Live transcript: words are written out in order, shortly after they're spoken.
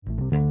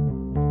Hey,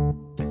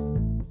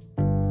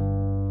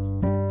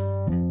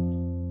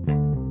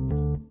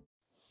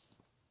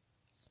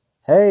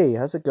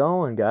 how's it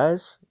going,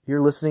 guys? You're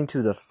listening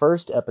to the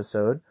first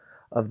episode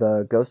of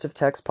the Ghost of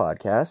Text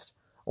podcast.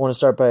 I want to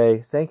start by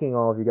thanking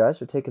all of you guys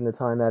for taking the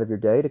time out of your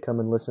day to come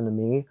and listen to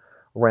me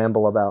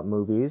ramble about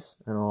movies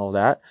and all of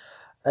that.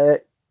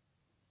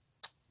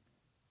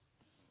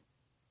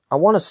 I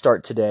want to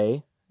start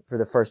today for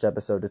the first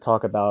episode to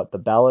talk about The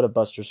Ballad of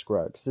Buster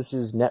Scruggs. This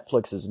is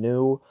Netflix's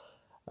new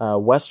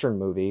Western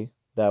movie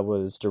that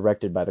was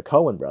directed by the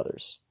Coen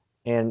brothers.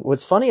 And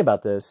what's funny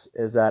about this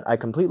is that I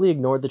completely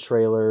ignored the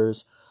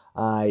trailers.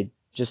 I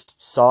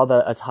just saw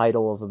a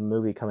title of a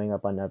movie coming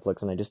up on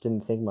Netflix, and I just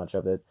didn't think much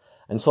of it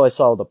until I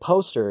saw the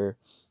poster,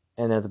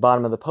 and at the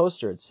bottom of the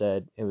poster it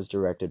said it was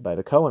directed by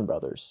the Coen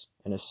brothers.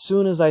 And as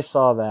soon as I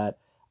saw that,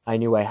 I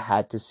knew I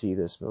had to see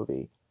this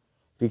movie,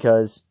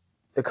 because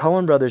the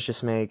Coen brothers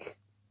just make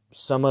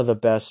some of the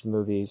best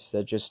movies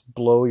that just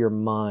blow your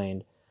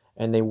mind,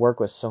 and they work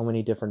with so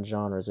many different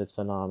genres. It's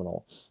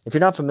phenomenal. If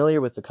you're not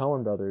familiar with the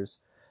Coen brothers,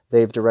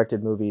 they've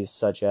directed movies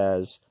such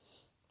as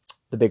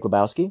The Big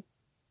Lebowski,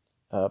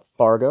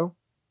 Fargo,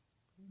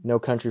 No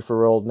Country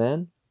for Old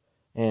Men,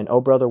 and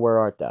Oh Brother, Where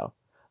Art Thou?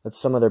 That's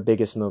some of their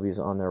biggest movies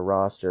on their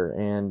roster.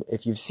 And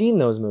if you've seen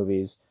those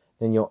movies,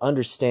 then you'll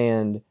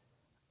understand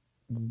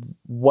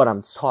what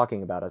I'm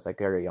talking about as I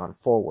carry on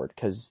forward,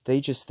 because they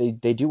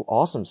do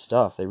awesome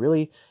stuff.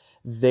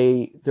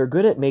 They're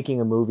good at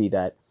making a movie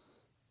that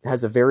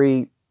has a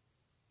very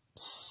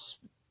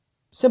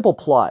simple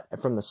plot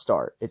from the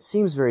start. It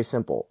seems very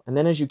simple, and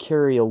then as you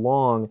carry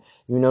along,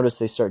 you notice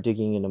they start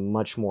digging into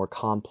much more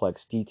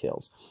complex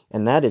details,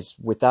 and that is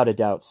without a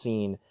doubt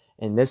seen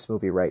in this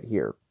movie right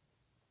here,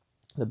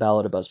 The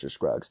Ballad of Buster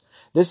Scruggs.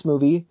 This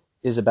movie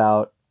is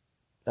about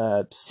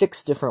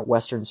 6 different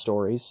Western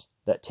stories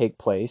that take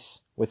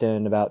place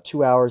within about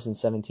 2 hours and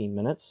 17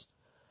 minutes,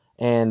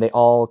 and they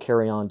all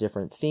carry on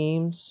different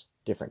themes,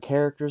 different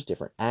characters,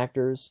 different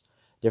actors,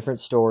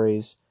 different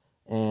stories,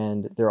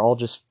 and they're all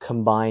just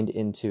combined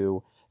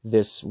into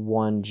this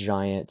one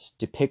giant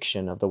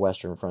depiction of the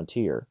Western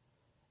frontier.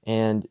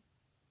 And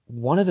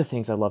one of the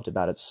things I loved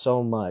about it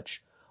so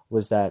much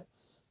was that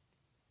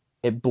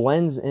it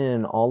blends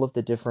in all of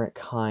the different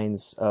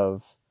kinds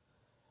of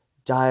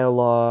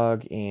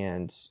dialogue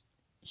and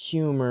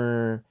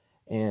humor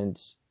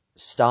and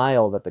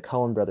style that the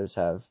Coen brothers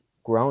have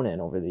grown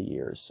in over the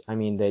years. I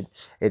mean,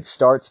 it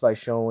starts by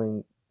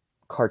showing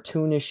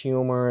cartoonish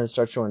humor, it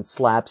starts showing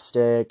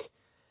slapstick,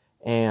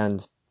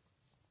 and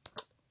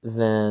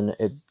then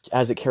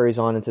as it carries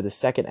on into the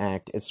second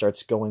act, it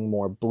starts going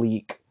more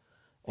bleak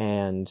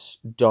and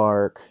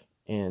dark,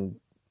 and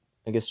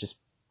I guess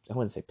I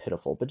wouldn't say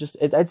pitiful, but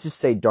I'd just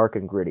say dark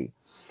and gritty.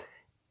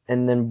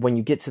 And then when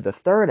you get to the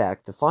third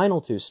act, the final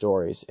 2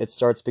 stories, it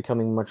starts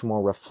becoming much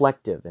more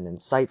reflective and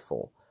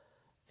insightful,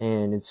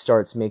 and it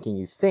starts making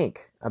you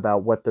think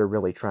about what they're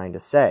really trying to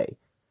say.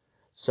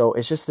 So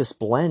it's just this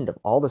blend of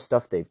all the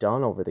stuff they've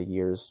done over the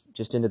years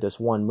just into this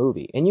one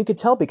movie. And you could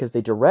tell because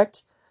they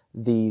direct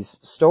these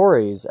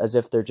stories as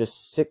if they're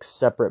just 6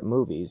 separate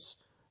movies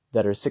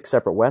that are 6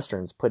 separate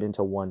Westerns put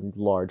into one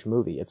large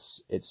movie.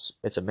 It's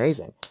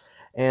amazing.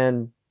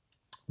 And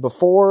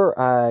before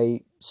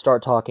I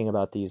start talking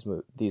about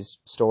these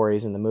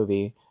stories in the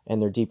movie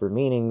and their deeper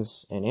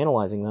meanings and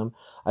analyzing them,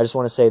 I just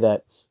want to say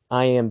that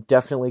I am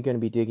definitely going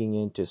to be digging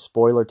into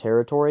spoiler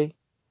territory.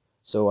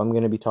 So I'm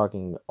going to be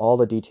talking all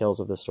the details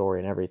of the story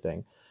and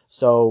everything.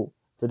 So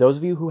for those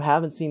of you who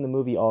haven't seen the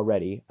movie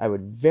already, I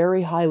would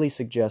very highly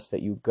suggest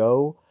that you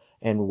go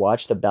and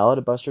watch The Ballad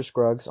of Buster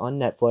Scruggs on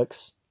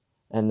Netflix,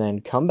 and then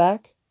come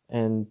back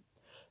and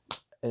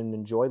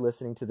enjoy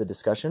listening to the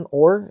discussion.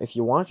 Or if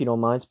you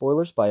don't mind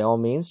spoilers, by all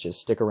means, just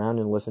stick around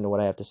and listen to what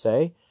I have to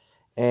say.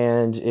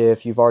 And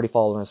if you've already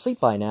fallen asleep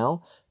by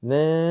now,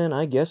 then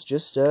I guess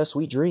just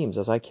sweet dreams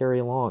as I carry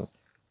along.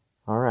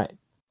 All right.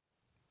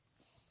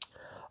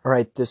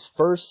 This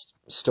first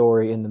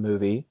story in the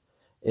movie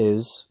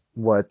is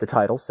what the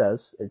title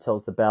says. It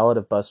tells the Ballad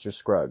of Buster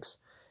Scruggs.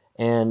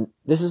 And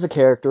this is a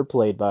character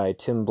played by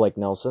Tim Blake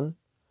Nelson.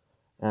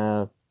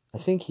 I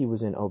think he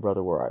was in Oh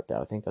Brother, Where Art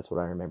Thou? I think that's what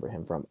I remember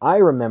him from. I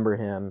remember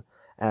him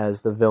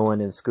as the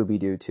villain in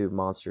Scooby-Doo 2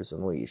 Monsters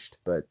Unleashed,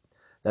 but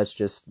that's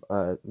just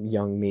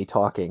young me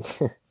talking.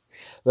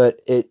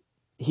 But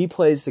he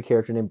plays the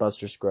character named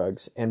Buster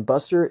Scruggs, and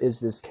Buster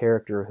is this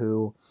character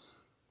who...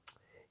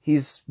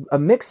 he's a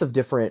mix of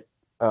different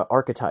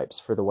archetypes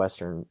for the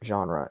Western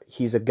genre.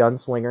 He's a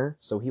gunslinger,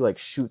 so he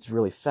shoots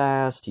really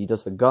fast. He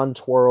does the gun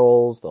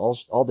twirls,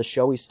 all the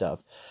showy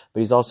stuff.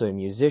 But he's also a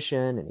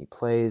musician, and he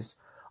plays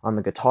on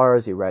the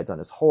guitars. He rides on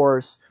his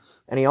horse,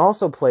 and he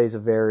also plays a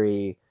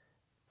very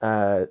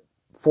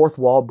fourth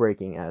wall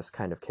breaking-esque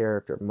kind of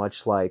character,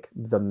 much like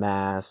The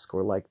Mask,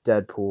 or like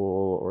Deadpool,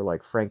 or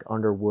like Frank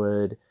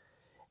Underwood.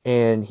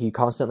 And he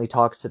constantly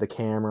talks to the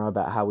camera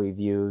about how he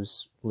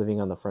views living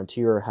on the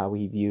frontier, how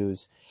he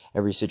views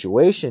every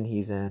situation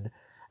he's in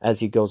as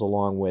he goes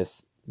along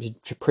with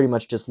pretty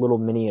much just little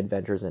mini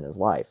adventures in his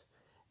life.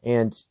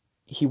 And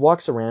he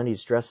walks around,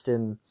 he's dressed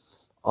in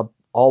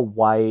all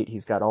white.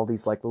 He's got all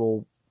these like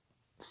little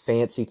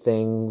fancy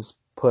things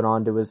put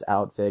onto his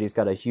outfit. He's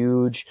got a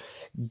huge,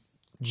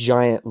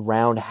 giant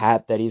round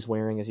hat that he's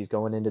wearing as he's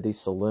going into these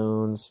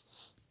saloons.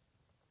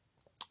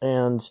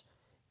 And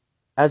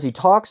as he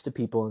talks to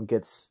people and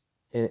gets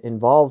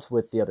involved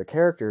with the other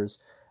characters,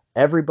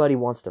 everybody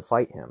wants to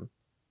fight him.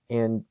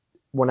 And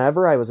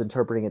whenever I was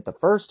interpreting it the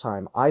first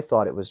time, I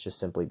thought it was just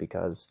simply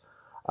because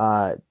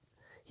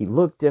he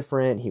looked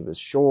different. He was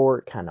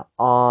short, kind of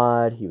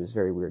odd. He was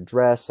very weird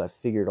dressed. So I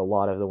figured a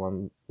lot of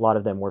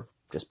them were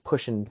just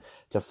pushing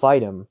to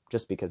fight him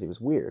just because he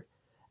was weird.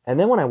 And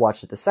then when I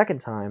watched it the second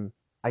time,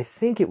 I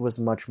think it was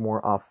much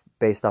more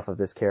based off of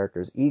this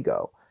character's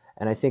ego.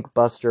 And I think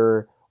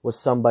Buster was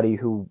somebody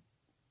who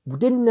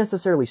didn't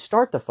necessarily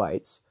start the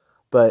fights,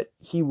 but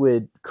he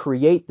would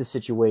create the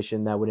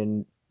situation that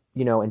would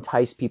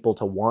entice people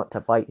to want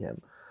to fight him.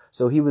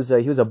 So he was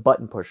a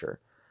button pusher.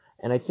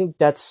 And I think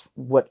that's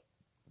what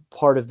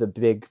part of the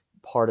big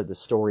part of the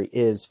story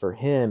is for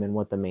him and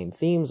what the main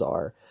themes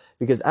are.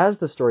 Because as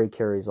the story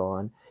carries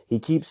on, he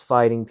keeps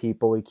fighting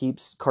people. He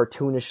keeps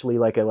cartoonishly,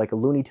 like a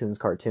Looney Tunes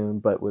cartoon,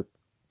 but with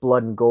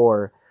blood and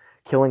gore,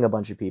 killing a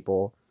bunch of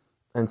people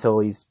until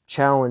he's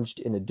challenged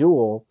in a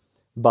duel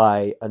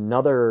by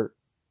another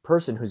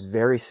person who's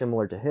very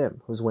similar to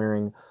him, who's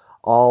wearing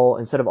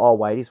instead of all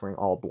white, he's wearing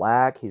all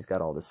black. He's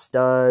got all the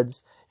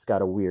studs. He's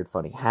got a weird,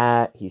 funny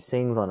hat. He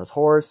sings on his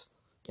horse,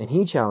 and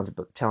he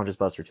challenges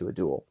Buster to a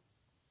duel.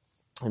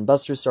 And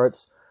Buster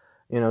starts,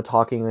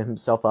 talking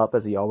himself up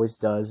as he always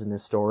does in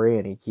this story,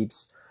 and he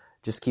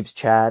just keeps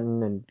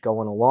chatting and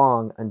going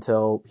along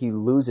until he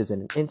loses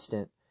in an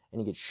instant,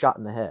 and he gets shot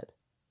in the head,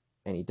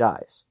 and he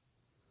dies.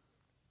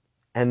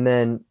 And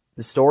then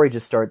the story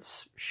just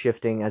starts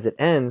shifting as it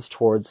ends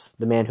towards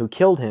the man who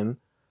killed him,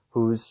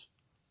 who's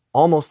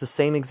almost the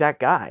same exact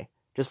guy,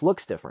 just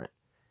looks different.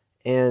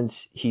 And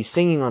he's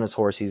singing on his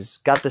horse. He's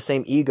got the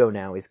same ego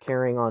now. He's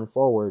carrying on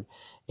forward.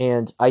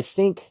 And I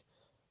think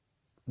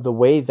the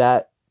way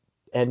that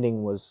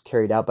ending was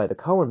carried out by the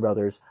Coen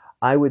brothers,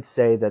 I would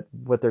say that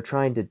what they're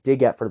trying to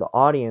dig at for the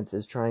audience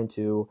is trying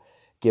to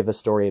give a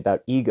story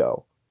about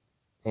ego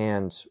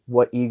and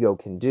what ego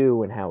can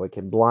do and how it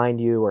can blind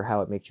you or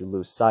how it makes you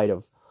lose sight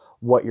of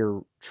what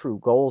your true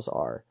goals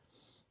are.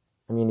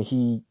 I mean,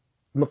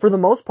 for the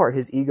most part,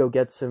 his ego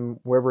gets him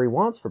wherever he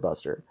wants for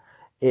Buster.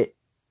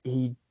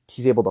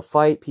 He's able to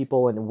fight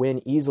people and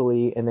win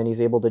easily, and then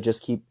he's able to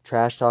just keep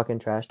trash talking.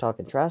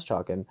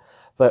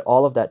 But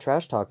all of that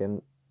trash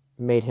talking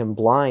made him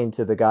blind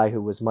to the guy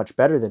who was much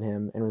better than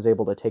him and was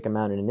able to take him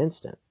out in an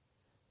instant.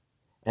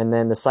 And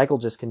then the cycle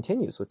just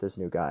continues with this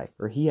new guy,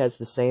 where he has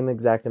the same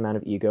exact amount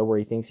of ego, where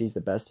he thinks he's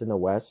the best in the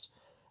West,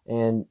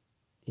 and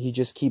he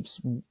just keeps,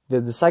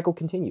 the cycle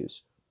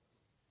continues.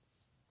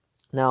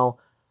 Now,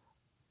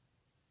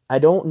 I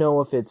don't know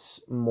if it's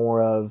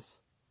more of,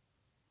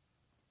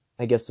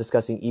 I guess,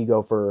 discussing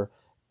ego for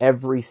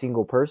every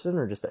single person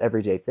or just an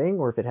everyday thing,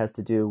 or if it has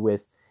to do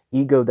with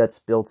ego that's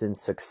built in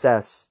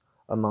success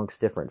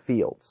amongst different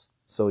fields.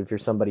 So if you're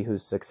somebody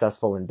who's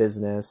successful in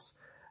business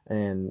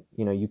and,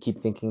 you keep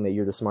thinking that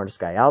you're the smartest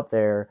guy out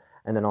there,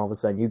 and then all of a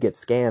sudden you get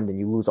scammed and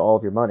you lose all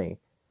of your money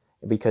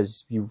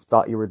because you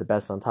thought you were the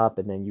best on top,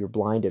 and then you're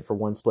blinded for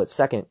one split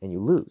second and you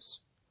lose.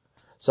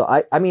 So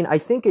I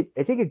think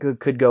it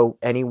could go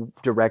any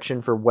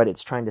direction for what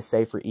it's trying to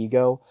say for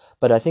ego,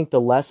 but I think the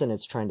lesson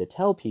it's trying to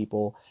tell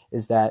people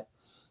is that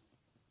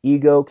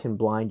ego can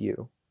blind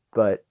you,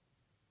 but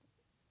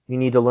you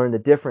need to learn the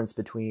difference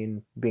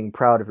between being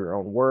proud of your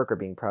own work or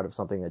being proud of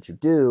something that you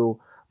do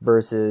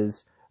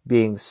versus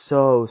being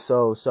so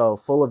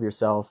full of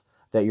yourself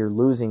that you're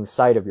losing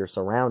sight of your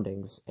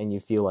surroundings and you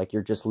feel like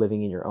you're just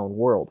living in your own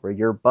world, where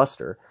you're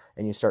Buster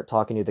and you start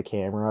talking to the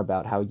camera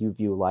about how you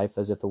view life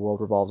as if the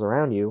world revolves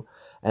around you,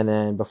 and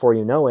then before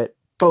you know it,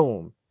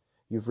 boom,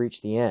 you've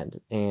reached the end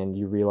and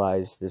you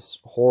realize this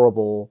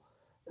horrible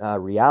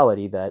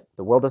reality that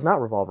the world does not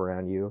revolve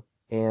around you,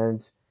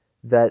 and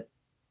that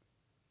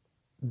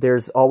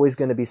there's always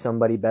going to be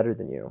somebody better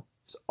than you.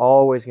 There's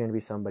always going to be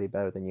somebody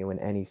better than you in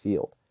any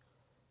field.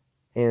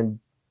 And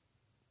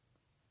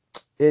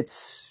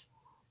it's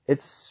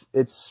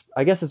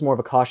I guess it's more of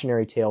a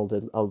cautionary tale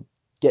to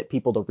get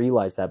people to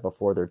realize that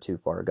before they're too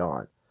far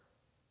gone.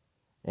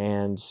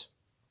 And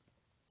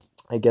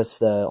I guess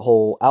the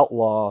whole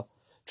outlaw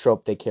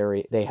trope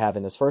they have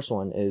in this first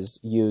one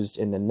is used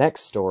in the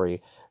next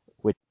story,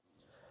 which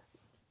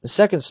the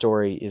second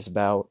story is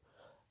about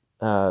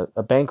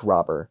a bank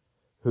robber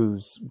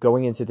who's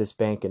going into this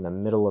bank in the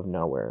middle of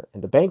nowhere.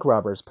 And the bank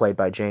robber is played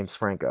by James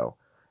Franco.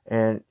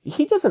 And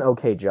he does an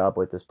okay job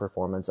with this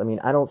performance. I mean,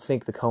 I don't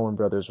think the Coen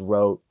brothers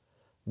wrote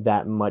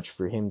that much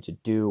for him to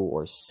do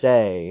or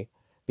say,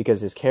 because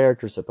his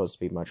character is supposed to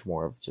be much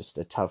more of just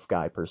a tough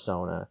guy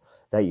persona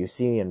that you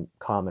see in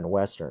common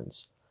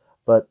westerns.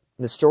 But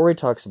the story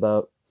talks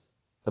about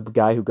a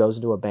guy who goes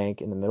into a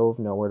bank in the middle of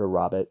nowhere to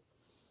rob it,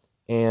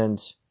 and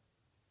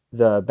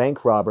the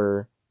bank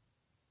robber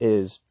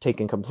is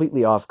taken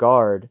completely off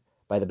guard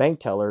by the bank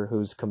teller,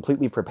 who's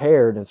completely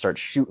prepared and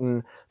starts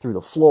shooting through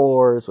the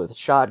floors with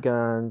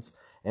shotguns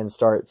and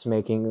starts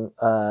making,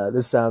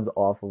 this sounds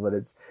awful, but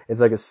it's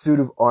like a suit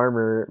of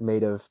armor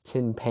made of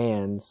tin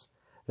pans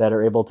that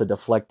are able to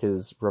deflect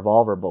his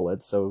revolver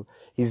bullets. So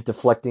he's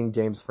deflecting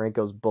James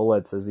Franco's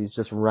bullets as he's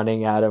just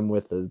running at him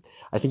with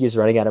I think he's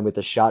running at him with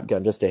a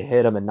shotgun just to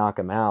hit him and knock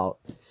him out.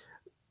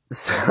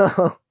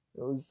 So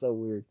it was so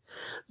weird.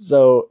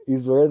 So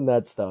he's wearing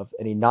that stuff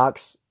and he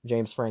knocks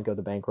James Franco,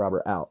 the bank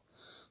robber, out.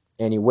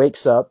 And he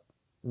wakes up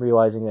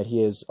realizing that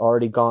he has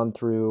already gone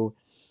through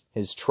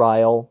his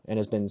trial and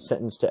has been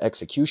sentenced to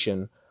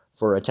execution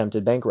for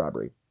attempted bank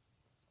robbery.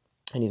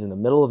 And he's in the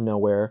middle of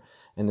nowhere,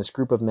 and this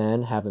group of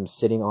men have him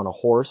sitting on a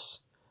horse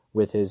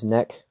with his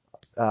neck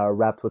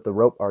wrapped with the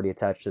rope already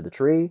attached to the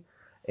tree,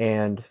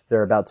 and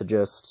they're about to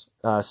just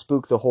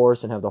spook the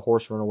horse and have the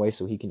horse run away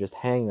so he can just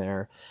hang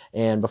there.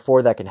 And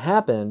before that can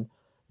happen,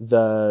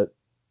 the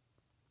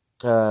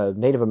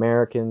Native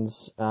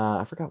Americans,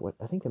 I forgot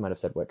I think they might have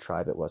said what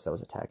tribe it was that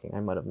was attacking.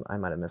 I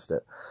might have missed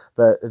it.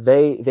 But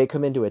they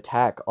come in to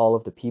attack all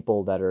of the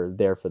people that are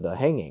there for the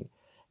hanging.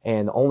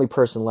 And the only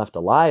person left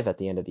alive at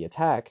the end of the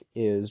attack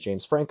is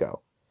James Franco.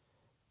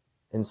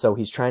 And so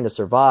he's trying to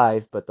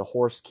survive, but the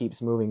horse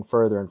keeps moving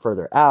further and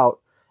further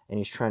out, and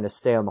he's trying to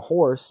stay on the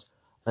horse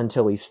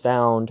until he's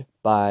found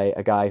by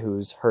a guy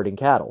who's herding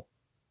cattle.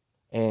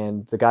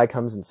 And the guy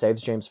comes and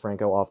saves James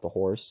Franco off the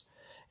horse,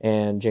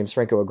 and James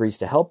Franco agrees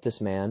to help this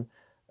man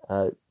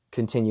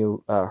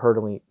continue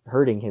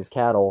herding his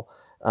cattle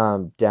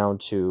down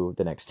to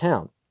the next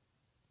town.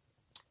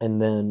 And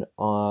then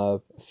a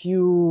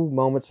few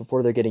moments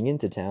before they're getting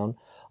into town,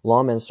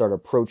 lawmen start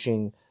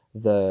approaching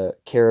the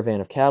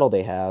caravan of cattle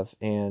they have,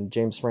 and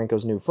James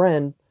Franco's new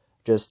friend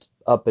just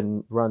up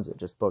and runs it,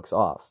 just books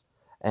off.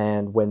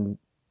 And when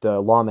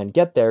the lawmen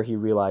get there, he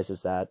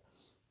realizes that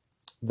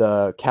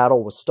the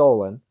cattle was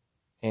stolen,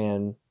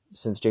 and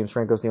since James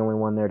Franco's the only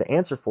one there to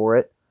answer for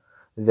it,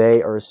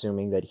 they are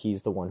assuming that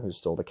he's the one who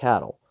stole the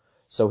cattle.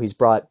 So he's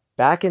brought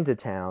back into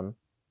town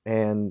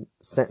and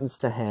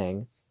sentenced to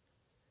hang.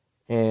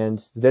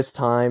 And this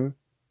time,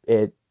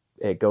 it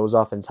goes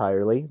off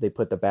entirely. They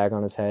put the bag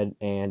on his head,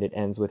 and it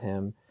ends with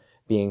him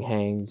being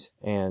hanged,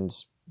 and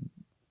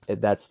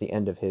that's the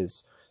end of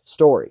his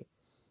story.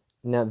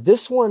 Now,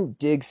 this one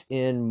digs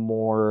in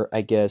more,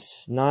 I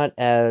guess, not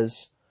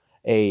as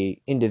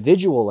a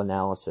individual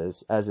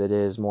analysis as it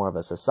is more of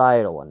a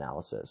societal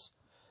analysis,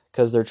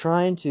 because they're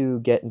trying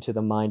to get into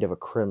the mind of a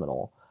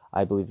criminal.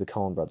 I believe the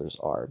Coen brothers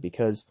are,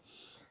 because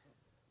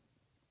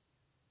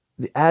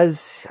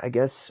as, I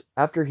guess,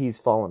 after he's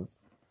fallen.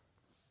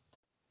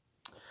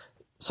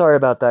 Sorry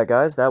about that,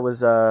 guys. That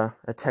was a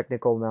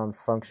technical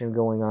malfunction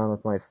going on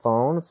with my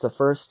phone. It's the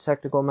first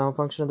technical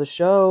malfunction of the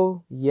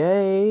show.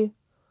 Yay!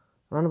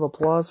 Round of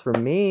applause for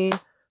me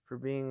for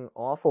being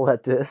awful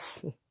at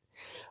this.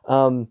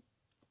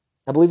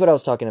 I believe what I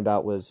was talking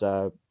about was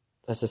a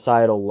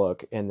societal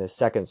look in the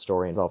second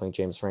story involving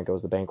James Franco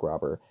as the bank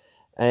robber.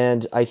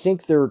 And I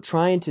think they're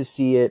trying to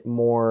see it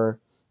more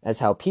as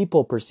how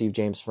people perceive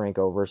James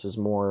Franco versus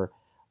more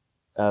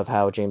of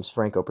how James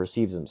Franco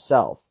perceives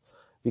himself.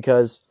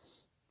 Because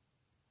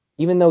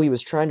even though he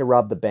was trying to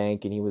rob the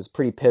bank and he was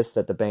pretty pissed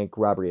that the bank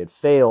robbery had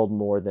failed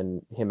more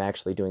than him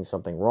actually doing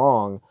something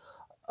wrong,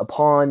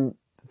 upon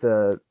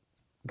the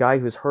guy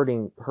who's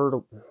herding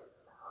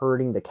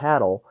the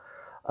cattle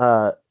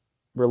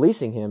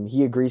releasing him,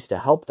 he agrees to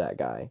help that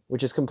guy,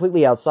 which is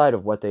completely outside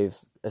of what they've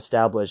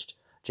established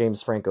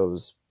James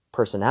Franco's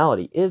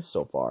personality is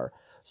so far.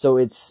 So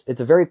it's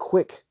a very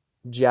quick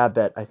jab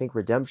at, I think,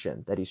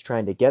 redemption that he's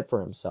trying to get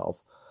for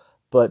himself.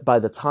 But by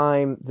the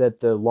time that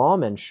the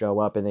lawmen show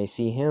up and they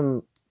see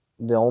him,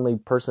 the only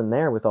person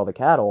there with all the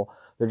cattle,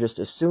 they're just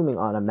assuming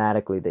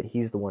automatically that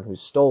he's the one who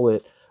stole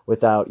it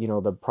without,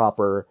 the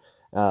proper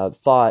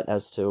thought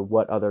as to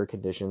what other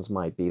conditions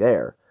might be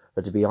there.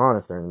 But to be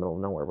honest, they're in the middle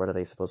of nowhere. What are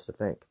they supposed to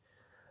think?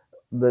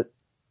 But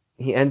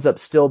he ends up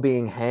still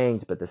being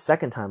hanged, but the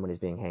second time when he's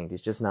being hanged,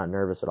 he's just not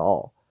nervous at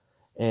all.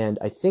 And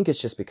I think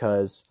it's just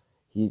because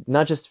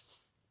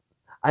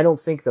I don't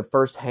think the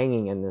first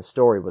hanging in this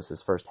story was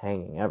his first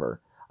hanging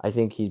ever. I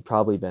think he'd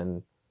probably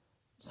been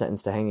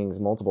sentenced to hangings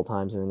multiple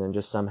times and then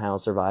just somehow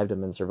survived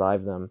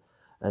them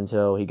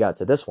until he got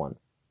to this one.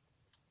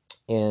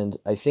 And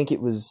I think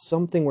it was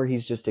something where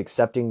he's just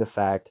accepting the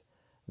fact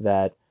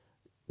that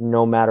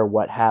no matter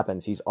what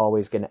happens, he's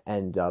always going to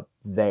end up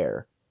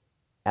there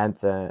at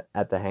the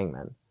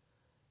hangman.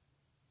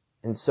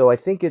 And so I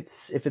think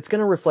if it's going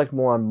to reflect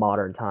more on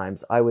modern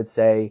times, I would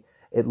say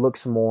it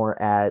looks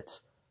more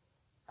at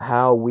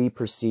how we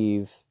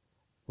perceive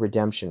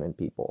redemption in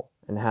people,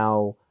 and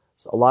how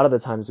a lot of the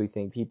times we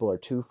think people are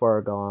too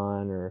far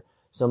gone, or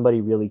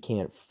somebody really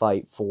can't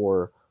fight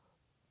for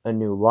a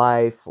new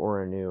life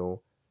or a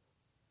new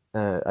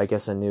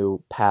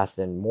path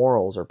in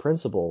morals or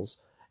principles.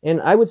 And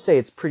I would say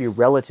it's pretty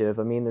relative.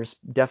 I mean, there's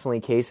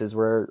definitely cases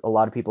where a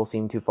lot of people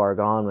seem too far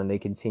gone when they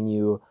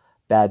continue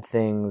bad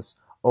things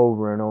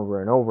over and over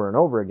and over and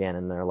over again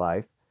in their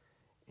life.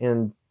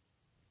 And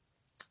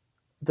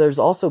there's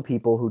also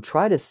people who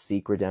try to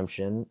seek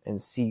redemption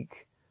and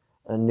seek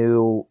a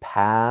new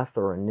path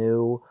or a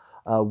new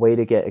way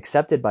to get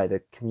accepted by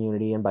the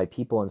community and by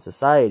people in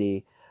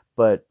society,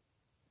 but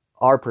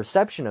our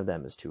perception of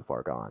them is too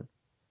far gone.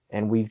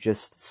 And we've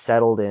just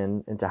settled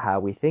into how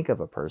we think of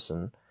a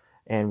person,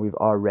 and we've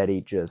already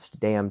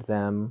just damned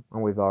them,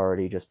 or we've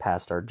already just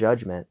passed our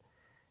judgment.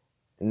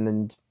 And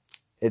then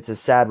it's a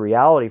sad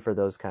reality for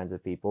those kinds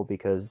of people,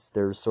 because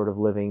they're sort of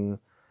living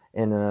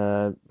in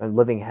a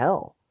living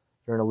hell.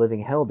 They're in a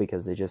living hell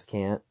because they just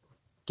can't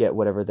get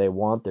whatever they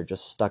want. They're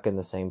just stuck in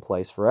the same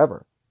place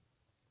forever.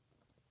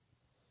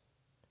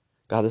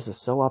 God, this is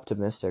so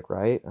optimistic,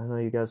 right? I know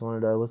you guys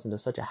wanted to listen to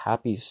such a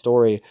happy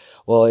story.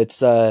 Well,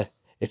 it's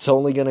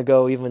only going to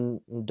go even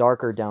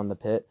darker down the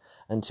pit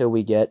until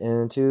we get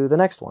into the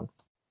next one.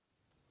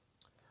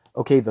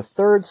 Okay, the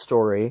third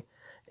story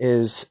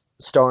is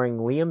starring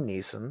Liam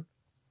Neeson,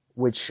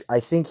 which I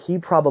think he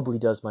probably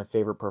does my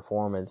favorite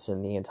performance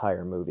in the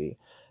entire movie.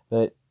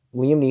 But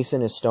Liam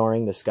Neeson is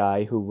starring this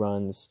guy who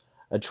runs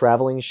a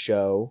traveling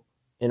show.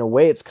 In a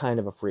way, it's kind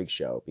of a freak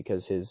show,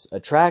 because his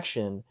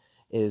attraction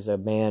is a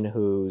man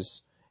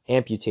who's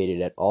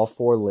amputated at all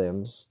 4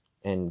 limbs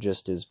and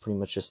just is pretty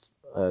much just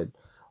a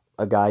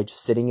guy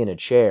just sitting in a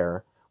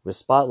chair with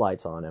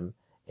spotlights on him.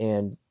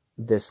 And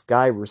this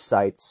guy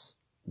recites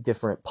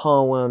different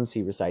poems,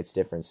 he recites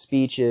different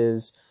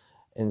speeches,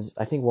 and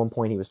I think one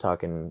point he was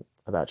talking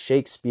about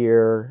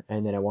Shakespeare,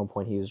 and then at one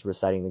point he was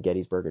reciting the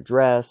Gettysburg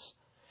Address,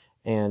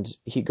 and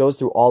he goes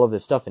through all of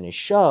this stuff in his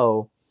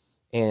show.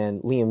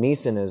 And Liam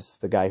Neeson is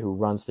the guy who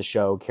runs the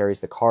show, carries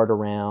the cart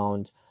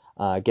around,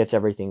 gets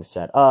everything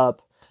set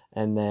up,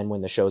 and then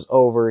when the show's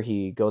over,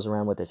 he goes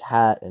around with his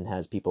hat and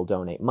has people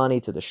donate money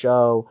to the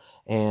show,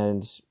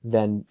 and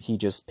then he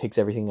just picks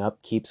everything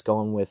up, keeps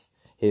going with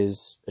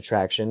his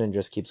attraction, and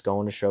just keeps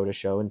going to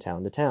show and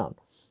town to town.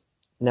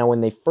 Now,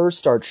 when they first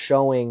start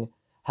showing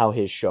how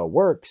his show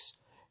works,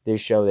 they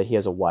show that he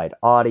has a wide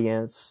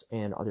audience,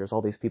 and there's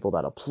all these people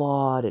that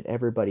applaud, and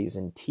everybody's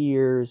in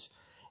tears,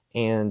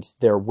 and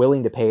they're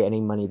willing to pay any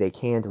money they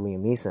can to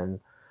Liam Neeson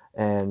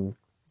and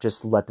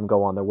just let them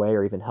go on their way,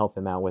 or even help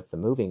him out with the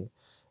moving.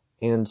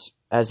 And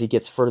as he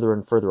gets further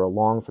and further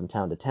along from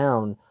town to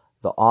town,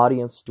 the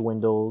audience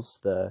dwindles,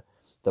 the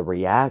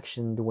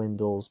reaction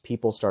dwindles,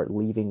 people start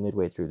leaving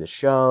midway through the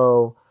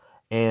show,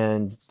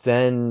 and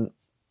then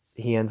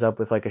he ends up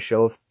with like a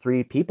show of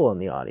 3 people in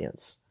the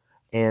audience,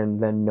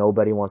 and then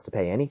nobody wants to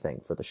pay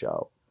anything for the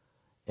show.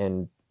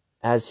 And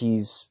as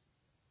he's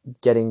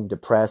getting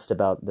depressed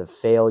about the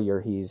failure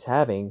he's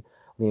having,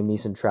 Liam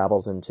Neeson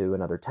travels into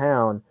another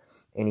town,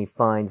 and he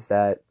finds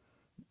that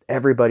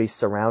everybody's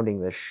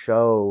surrounding this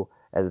show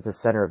at the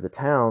center of the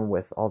town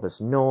with all this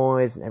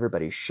noise, and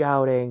everybody's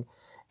shouting,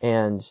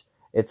 and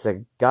it's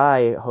a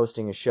guy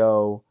hosting a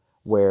show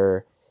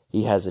where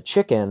he has a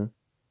chicken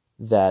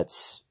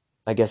that's,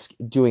 I guess,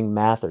 doing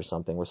math or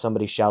something, where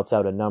somebody shouts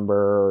out a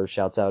number or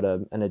shouts out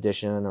an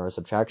addition or a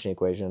subtraction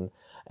equation,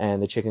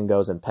 and the chicken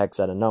goes and pecks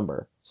at a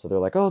number. So they're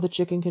like, oh, the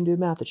chicken can do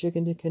math, the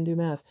chicken can do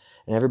math.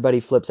 And everybody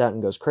flips out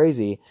and goes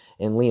crazy,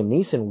 and Liam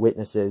Neeson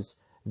witnesses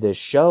this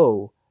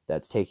show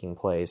that's taking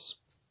place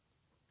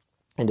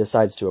and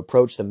decides to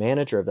approach the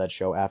manager of that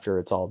show after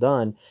it's all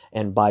done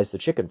and buys the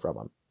chicken from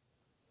him.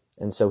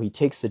 And so he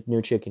takes the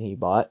new chicken he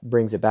bought,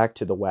 brings it back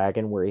to the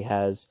wagon where he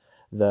has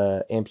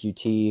the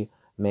amputee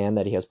man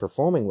that he has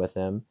performing with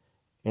him,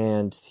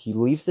 and he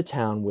leaves the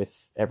town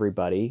with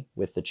everybody,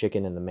 with the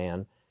chicken and the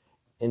man,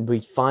 and he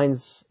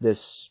finds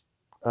this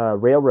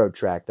railroad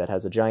track that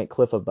has a giant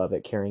cliff above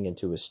it carrying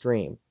into a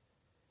stream.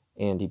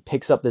 And he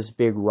picks up this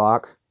big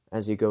rock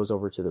as he goes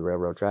over to the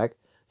railroad track,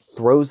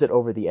 throws it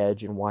over the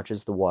edge, and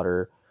watches the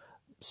water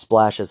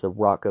splash as the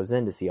rock goes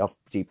in to see how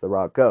deep the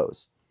rock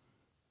goes.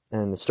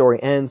 And the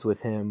story ends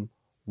with him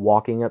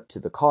walking up to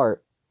the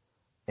cart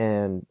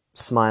and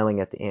smiling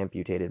at the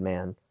amputated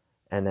man,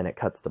 and then it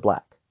cuts to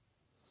black.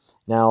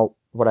 Now,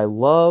 what I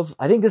love,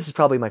 I think this is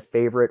probably my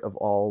favorite of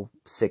all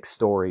 6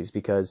 stories,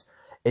 because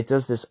it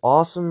does this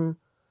awesome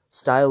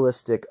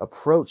stylistic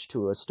approach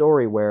to a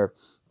story where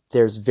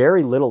there's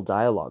very little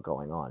dialogue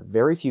going on.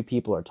 Very few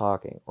people are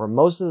talking, or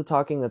most of the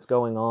talking that's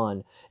going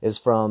on is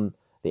from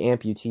the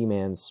amputee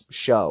man's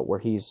show, where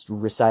he's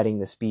reciting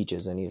the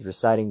speeches and he's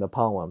reciting the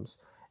poems,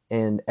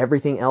 and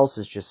everything else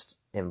is just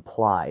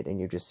implied, and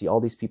you just see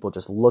all these people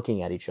just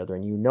looking at each other,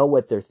 and you know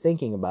what they're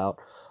thinking about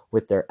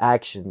with their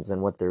actions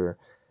and what they're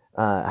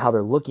how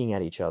they're looking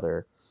at each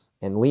other.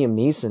 And Liam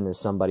Neeson is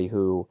somebody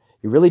who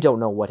you really don't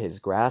know what his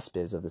grasp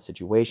is of the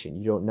situation.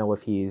 You don't know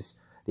if he's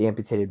the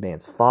amputated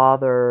man's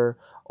father,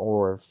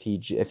 or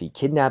if he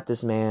kidnapped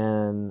this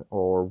man,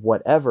 or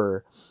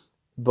whatever.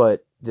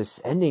 But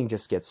this ending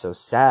just gets so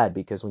sad,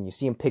 because when you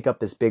see him pick up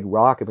this big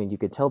rock, I mean, you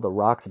could tell the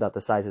rock's about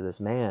the size of this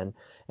man,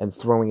 and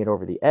throwing it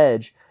over the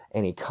edge,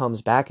 and he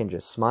comes back and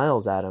just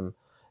smiles at him.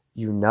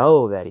 You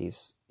know that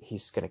he's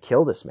going to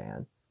kill this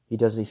man. He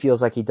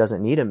feels like he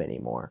doesn't need him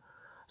anymore.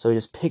 So he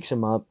just picks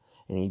him up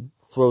and he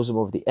throws him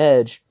over the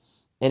edge,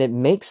 and it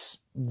makes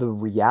the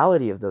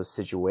reality of those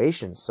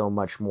situations so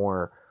much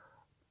more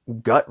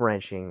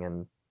gut-wrenching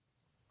and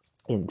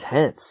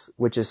intense,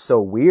 which is so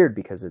weird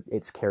because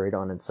it's carried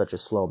on in such a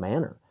slow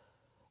manner.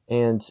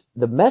 And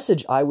the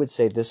message, I would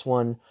say this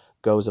one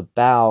goes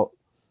about,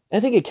 I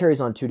think it carries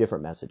on two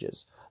different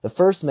messages. The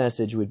first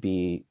message would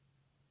be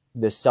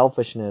the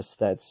selfishness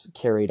that's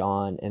carried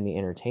on in the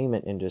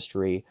entertainment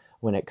industry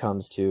when it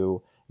comes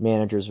to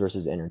managers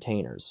versus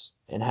entertainers,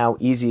 and how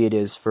easy it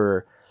is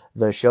for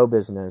the show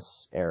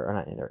business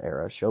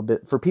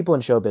for people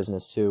in show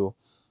business to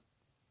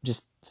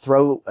just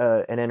throw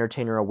an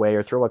entertainer away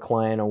or throw a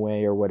client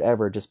away or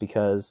whatever just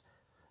because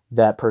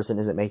that person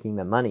isn't making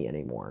them money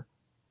anymore.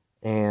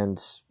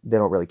 And they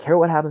don't really care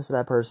what happens to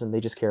that person. They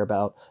just care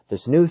about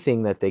this new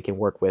thing that they can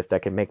work with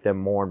that can make them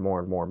more and more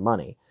and more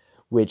money,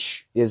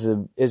 which is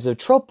a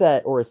trope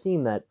that, or a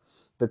theme that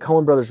the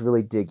Coen brothers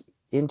really dig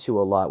into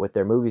a lot with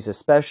their movies,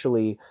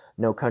 especially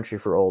No Country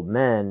for Old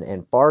Men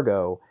and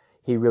Fargo.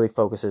 He really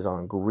focuses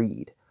on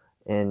greed.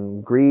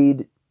 And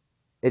greed,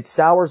 it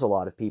sours a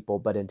lot of people,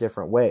 but in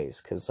different ways,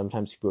 because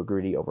sometimes people are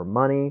greedy over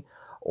money,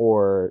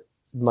 or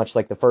much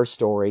like the first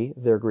story,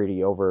 they're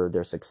greedy over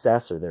their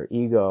success or their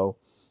ego.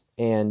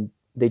 And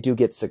they do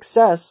get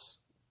success,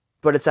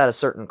 but it's at a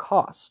certain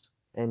cost.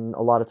 And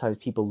a lot of times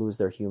people lose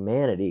their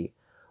humanity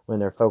when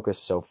they're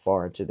focused so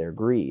far into their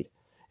greed.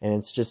 And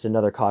it's just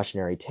another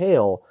cautionary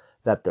tale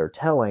that they're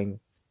telling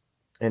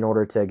in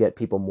order to get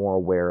people more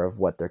aware of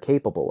what they're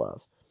capable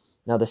of.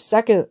 Now, the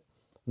second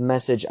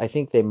message I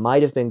think they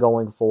might have been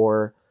going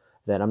for,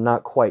 that I'm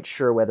not quite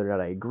sure whether or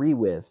not I agree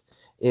with,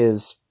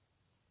 is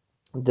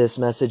this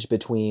message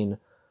between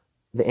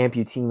the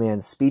amputee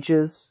man's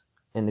speeches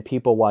and the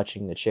people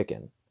watching the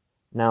chicken.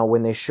 Now,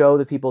 when they show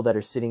the people that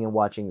are sitting and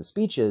watching the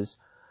speeches,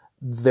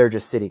 they're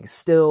just sitting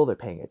still, they're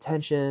paying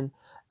attention,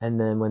 and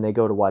then when they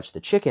go to watch the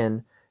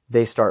chicken,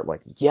 they start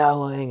like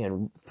yelling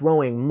and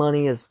throwing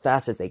money as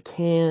fast as they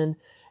can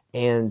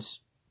and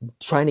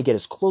trying to get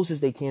as close as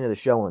they can to the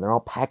show, and they're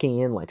all packing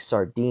in like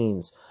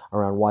sardines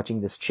around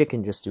watching this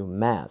chicken just do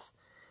math.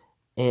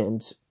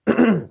 And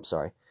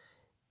sorry,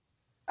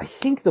 I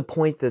think the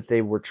point that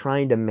they were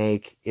trying to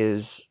make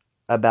is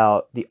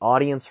about the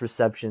audience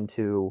reception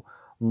to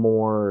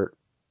more,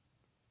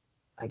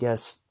 I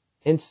guess,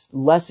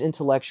 less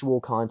intellectual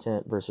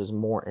content versus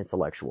more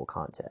intellectual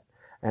content.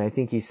 And I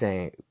think he's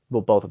saying,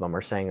 well, both of them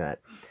are saying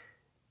that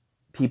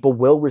people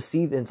will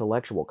receive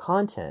intellectual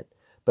content,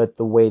 but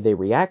the way they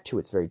react to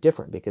it's very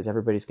different, because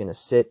everybody's going to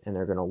sit and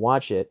they're going to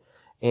watch it.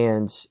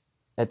 And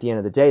at the end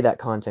of the day, that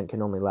content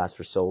can only last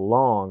for so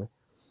long,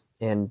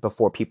 and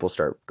before people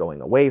start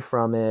going away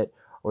from it,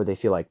 or they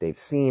feel like they've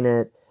seen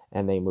it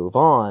and they move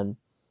on.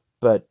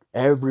 But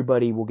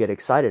everybody will get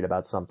excited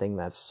about something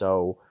that's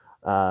so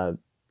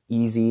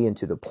easy and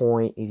to the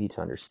point, easy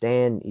to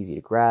understand, easy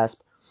to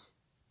grasp,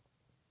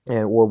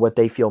 or what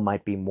they feel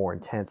might be more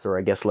intense, or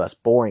I guess less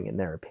boring in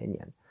their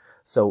opinion.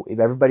 So if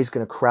everybody's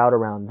going to crowd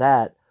around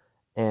that,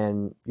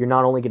 and you're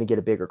not only going to get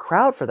a bigger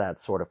crowd for that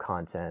sort of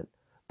content,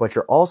 but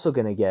you're also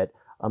going to get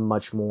a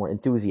much more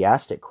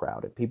enthusiastic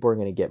crowd, and people are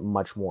going to get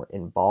much more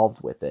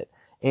involved with it.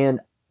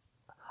 And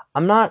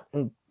I'm not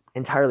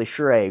entirely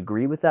sure I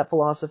agree with that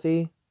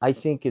philosophy. I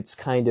think it's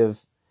kind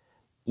of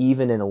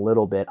even in a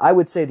little bit. I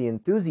would say the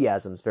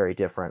enthusiasm is very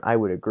different. I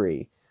would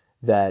agree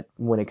that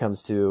when it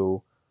comes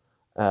to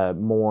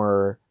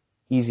more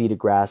easy to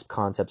grasp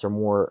concepts, or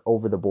more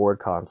over the board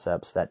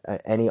concepts that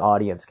any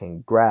audience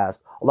can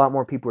grasp, a lot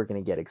more people are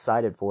going to get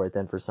excited for it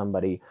than for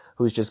somebody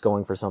who's just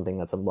going for something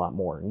that's a lot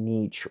more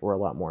niche or a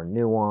lot more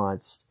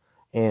nuanced.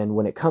 And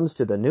when it comes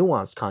to the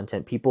nuanced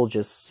content, people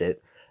just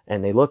sit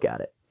and they look at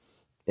it.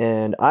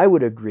 And I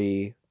would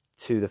agree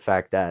to the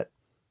fact that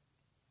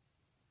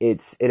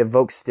it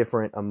evokes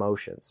different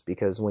emotions,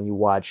 because when you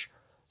watch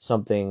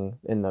something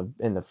in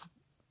the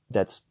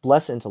that's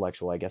less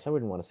intellectual, I guess I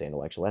wouldn't want to say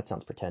intellectual, that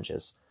sounds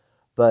pretentious,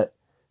 but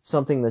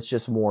something that's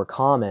just more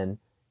common,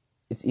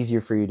 it's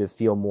easier for you to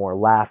feel more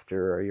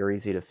laughter, or you're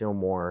easy to feel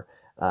more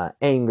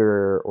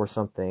anger, or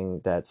something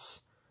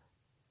that's,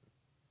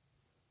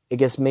 I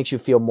guess, makes you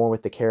feel more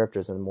with the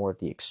characters in more of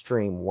the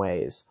extreme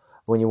ways.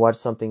 When you watch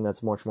something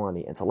that's much more on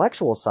the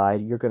intellectual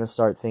side, you're going to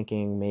start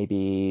thinking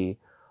maybe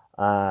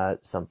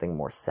something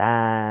more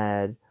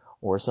sad,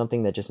 or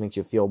something that just makes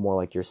you feel more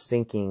like you're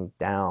sinking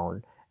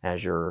down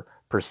as you're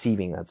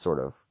perceiving that sort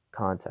of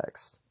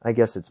context. I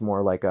guess it's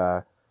more like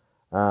a,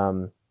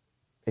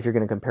 if you're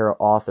going to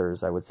compare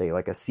authors, I would say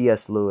like a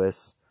C.S.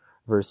 Lewis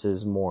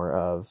versus more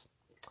of,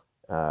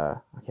 I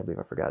can't believe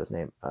I forgot his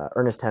name,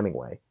 Ernest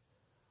Hemingway.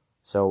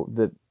 So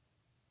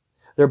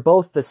they're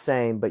both the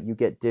same, but you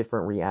get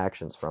different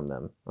reactions from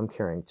them. I'm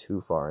carrying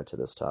too far into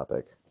this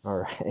topic. All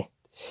right,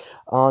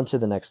 on to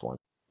the next one.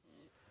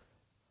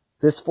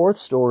 This fourth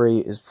story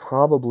is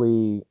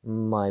probably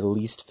my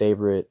least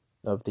favorite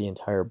of the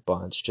entire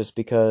bunch, just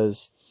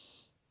because,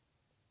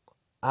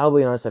 I'll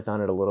be honest, I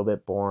found it a little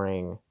bit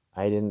boring.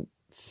 I didn't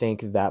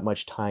think that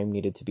much time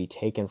needed to be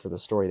taken for the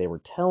story they were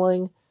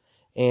telling,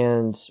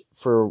 and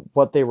for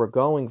what they were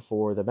going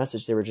for, the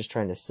message they were just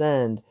trying to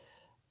send.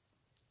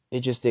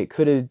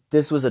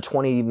 This was a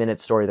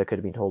 20-minute story that could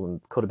have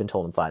been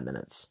told in 5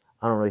 minutes.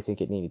 I don't really think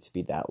it needed to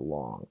be that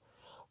long,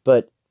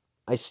 but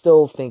I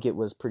still think it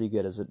was pretty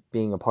good as it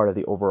being a part of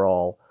the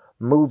overall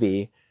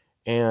movie.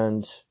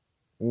 And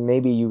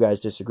maybe you guys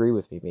disagree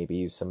with me.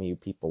 Maybe some of you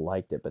people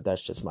liked it, but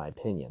that's just my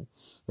opinion.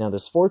 Now,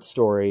 this fourth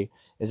story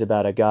is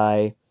about a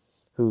guy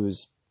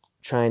who's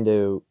trying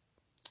to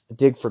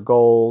dig for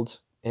gold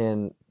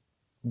and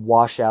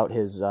wash out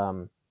his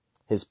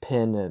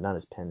pin, not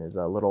his pin, his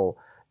little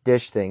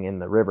dish thing in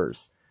the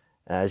rivers,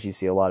 as you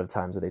see a lot of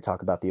times that they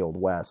talk about the Old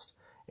West.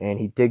 And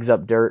he digs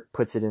up dirt,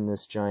 puts it in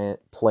this giant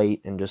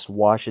plate, and just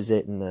washes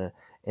it in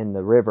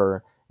the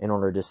river in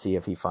order to see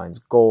if he finds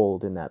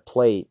gold in that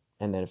plate.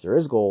 And then if there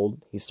is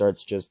gold, he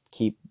starts just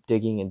keep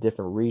digging in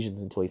different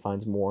regions until he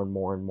finds more and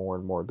more and more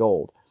and more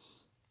gold.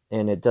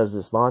 And it does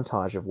this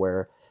montage of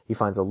where he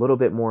finds a little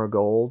bit more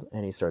gold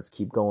and he starts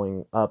keep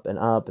going up, and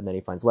then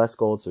he finds less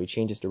gold, so he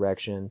changes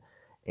direction,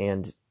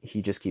 and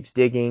he just keeps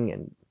digging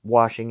and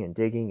washing and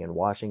digging and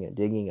washing and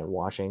digging and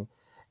washing.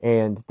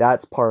 And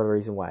that's part of the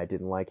reason why I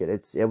didn't like it.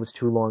 It was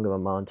too long of a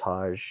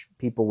montage.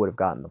 People would have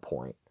gotten the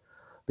point.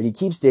 But he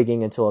keeps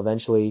digging until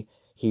eventually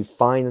he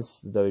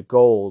finds the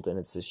gold, and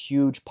it's this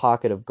huge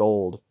pocket of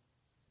gold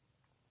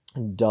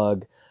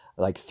dug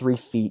like 3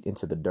 feet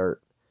into the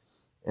dirt.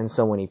 And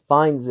so when he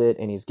finds it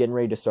and he's getting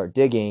ready to start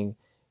digging,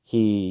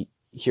 he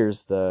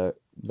hears the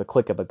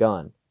click of a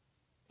gun.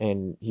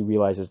 And he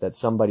realizes that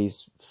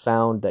somebody's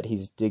found that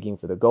he's digging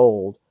for the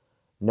gold,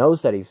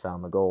 knows that he's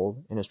found the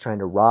gold, and is trying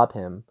to rob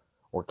him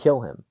or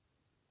kill him.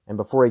 And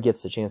before he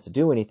gets the chance to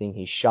do anything,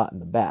 he's shot in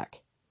the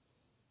back.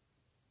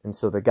 And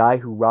so the guy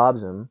who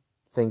robs him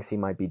thinks he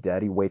might be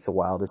dead. He waits a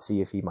while to see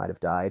if he might have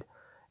died.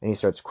 And he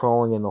starts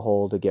crawling in the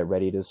hole to get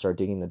ready to start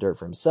digging the dirt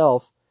for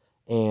himself.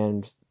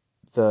 And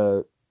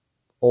the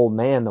old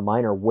man, the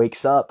miner,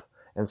 wakes up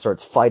and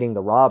starts fighting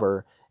the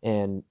robber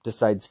and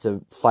decides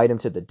to fight him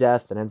to the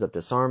death and ends up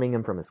disarming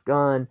him from his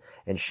gun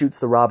and shoots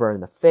the robber in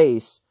the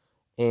face.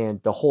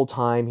 And the whole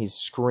time he's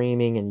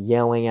screaming and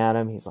yelling at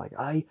him. He's like,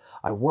 I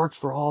worked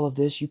for all of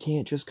this. You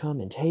can't just come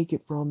and take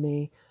it from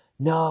me.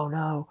 No,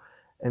 no.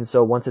 And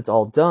so once it's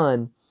all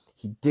done,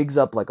 he digs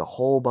up like a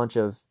whole bunch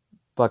of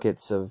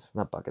bags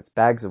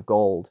of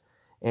gold,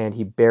 and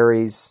he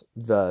buries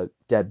the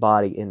dead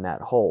body in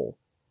that hole.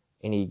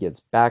 And he gets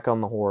back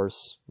on the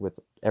horse with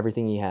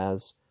everything he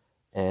has,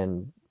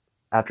 and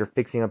after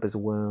fixing up his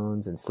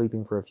wounds and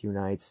sleeping for a few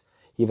nights,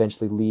 he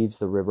eventually leaves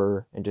the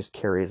river and just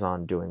carries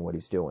on doing what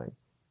he's doing.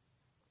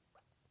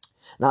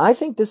 Now, I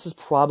think this is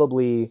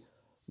probably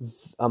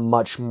a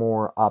much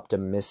more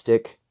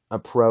optimistic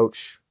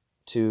approach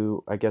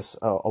to, I guess,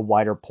 a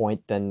wider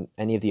point than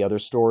any of the other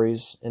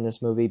stories in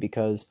this movie,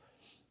 because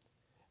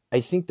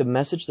I think the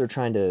message they're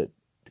trying to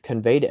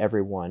convey to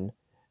everyone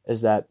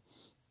is that,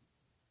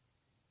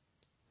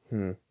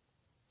 trying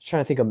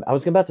to think of, I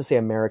was about to say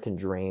American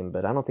Dream,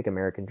 but I don't think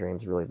American Dream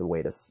is really the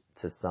way to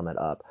sum it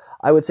up.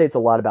 I would say it's a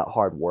lot about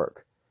hard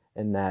work,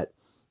 and that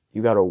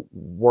you got to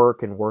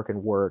work and work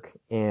and work,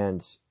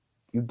 and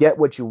you get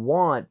what you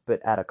want,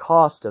 but at a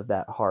cost of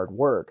that hard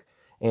work.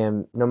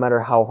 And no matter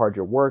how hard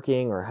you're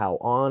working or how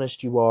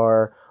honest you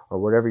are or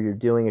whatever you're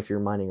doing, if you're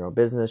minding your own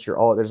business,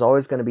 there's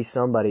always going to be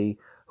somebody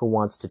who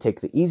wants to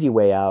take the easy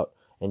way out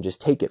and just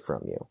take it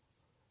from you.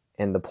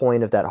 And the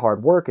point of that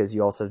hard work is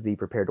you also have to be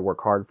prepared to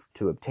work hard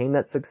to obtain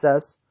that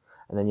success,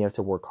 and then you have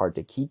to work hard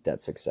to keep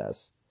that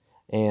success.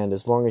 And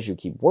as long as you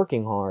keep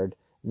working hard,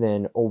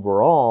 then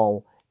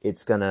overall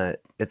it's gonna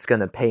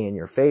pay in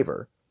your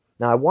favor.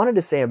 Now, I wanted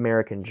to say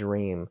American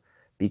Dream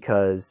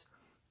because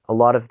a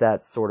lot of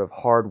that sort of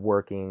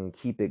hard-working,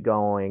 keep it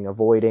going,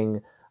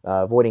 avoiding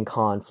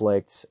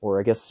conflict, or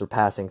I guess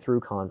surpassing through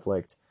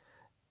conflict,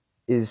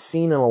 is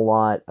seen in a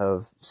lot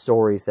of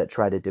stories that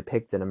try to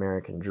depict an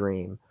American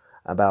dream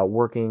about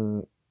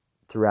working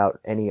throughout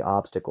any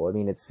obstacle. I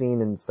mean, it's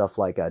seen in stuff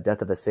like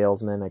Death of a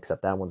Salesman,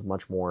 except that one's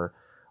much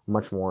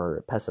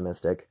more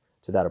pessimistic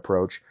to that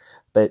approach.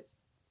 And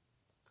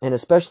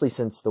especially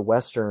since the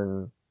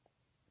Western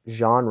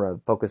genre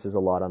focuses a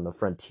lot on the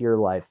frontier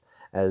life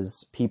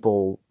as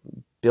people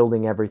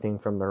building everything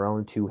from their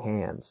own two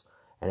hands,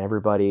 and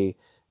everybody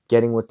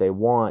getting what they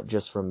want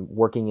just from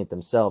working it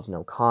themselves.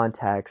 No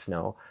contacts,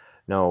 no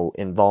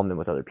involvement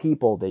with other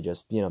people. They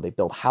just, they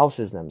build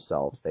houses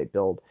themselves. They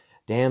build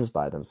dams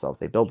by themselves.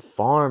 They build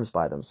farms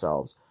by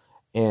themselves.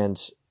 And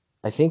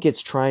I think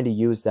it's trying to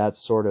use that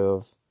sort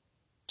of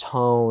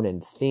tone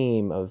and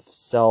theme of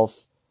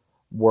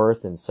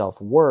self-worth and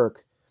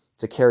self-work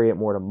to carry it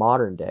more to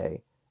modern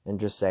day and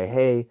just say,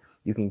 hey,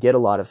 you can get a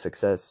lot of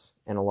success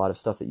and a lot of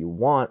stuff that you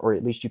want, or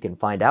at least you can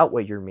find out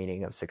what your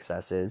meaning of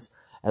success is,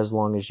 as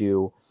long as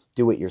you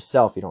do it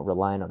yourself. You don't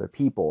rely on other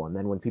people. And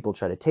then when people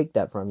try to take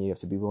that from you, you have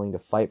to be willing to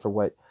fight for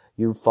what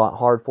you fought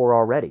hard for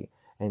already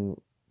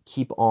and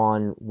keep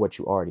on what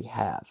you already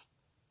have.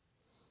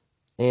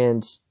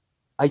 And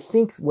I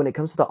think when it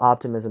comes to the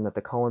optimism that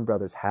the Coen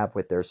brothers have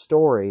with their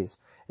stories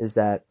is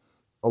that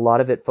a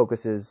lot of it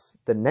focuses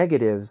the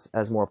negatives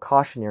as more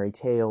cautionary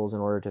tales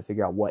in order to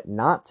figure out what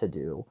not to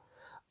do.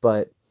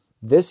 But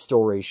this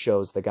story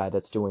shows the guy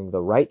that's doing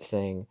the right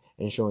thing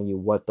and showing you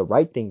what the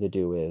right thing to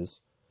do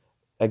is,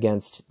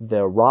 against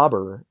the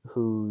robber,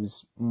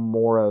 who's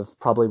more of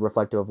probably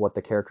reflective of what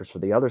the characters for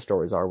the other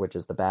stories are, which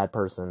is the bad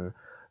person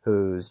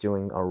who's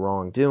doing a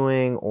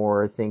wrongdoing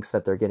or thinks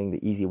that they're getting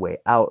the easy way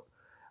out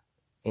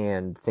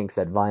and thinks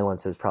that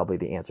violence is probably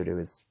the answer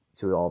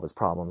to all of his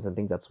problems and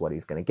think that's what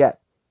he's going to get.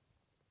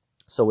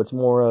 So it's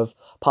more of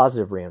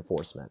positive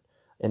reinforcement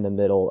in the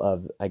middle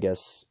of, I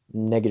guess,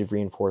 negative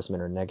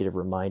reinforcement or negative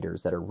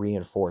reminders that are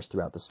reinforced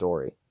throughout the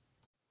story.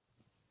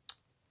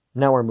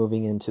 Now we're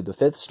moving into the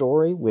fifth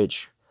story,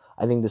 which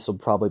I think this will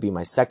probably be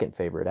my second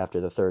favorite after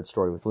the third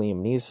story with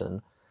Liam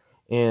Neeson.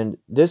 And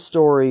this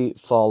story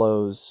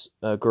follows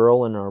a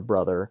girl and her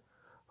brother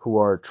who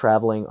are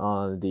traveling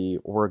on the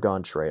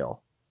Oregon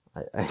Trail.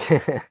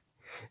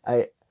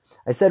 I,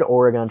 I said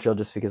Oregon Trail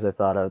just because I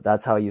thought of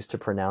that's how I used to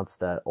pronounce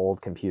that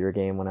old computer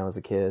game when I was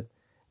a kid.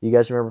 You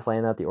guys remember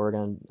playing that, the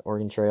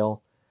Oregon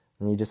Trail?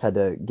 And you just had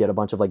to get a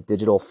bunch of like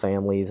digital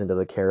families into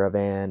the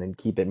caravan and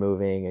keep it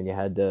moving, and you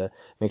had to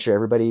make sure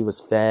everybody was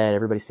fed,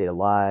 everybody stayed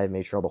alive,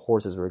 make sure all the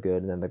horses were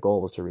good, and then the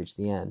goal was to reach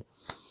the end.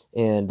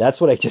 And that's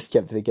what I just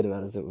kept thinking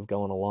about as it was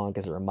going along,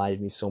 because it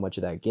reminded me so much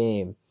of that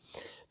game.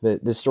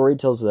 But the story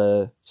tells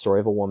the story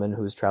of a woman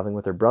who's traveling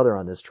with her brother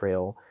on this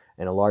trail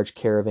and a large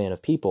caravan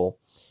of people,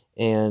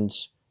 and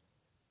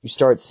you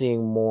start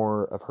seeing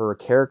more of her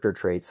character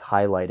traits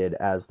highlighted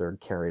as they're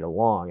carried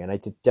along. And I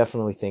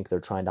definitely think they're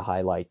trying to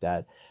highlight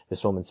that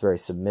this woman's very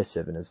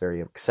submissive and is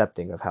very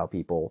accepting of how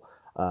people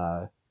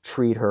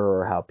treat her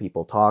or how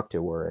people talk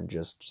to her, and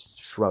just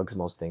shrugs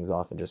most things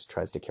off and just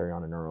tries to carry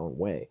on in her own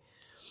way.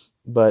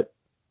 But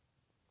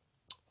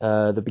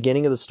the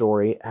beginning of the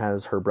story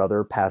has her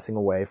brother passing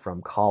away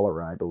from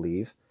cholera, I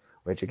believe,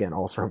 which again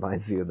also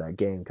reminds me of that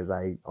game because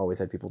I always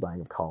had people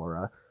dying of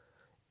cholera.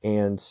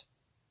 And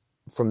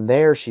from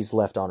there, she's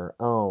left on her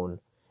own,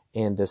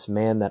 and this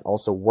man that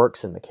also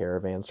works in the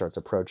caravan starts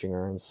approaching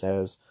her and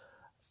says,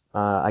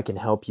 I can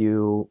help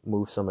you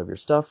move some of your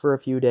stuff for a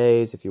few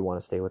days if you want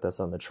to stay with us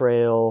on the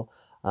trail.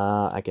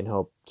 I can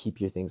help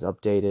keep your things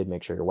updated,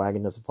 make sure your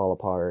wagon doesn't fall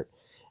apart.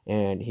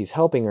 And he's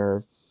helping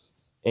her,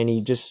 and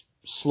he just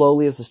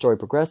slowly, as the story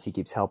progresses, he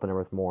keeps helping her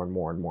with more and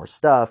more and more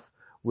stuff,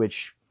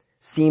 which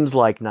seems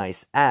like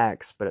nice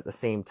acts, but at the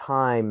same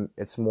time,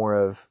 it's more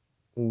of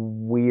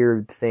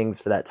weird things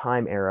for that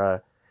time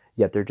era,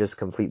 yet they're just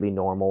completely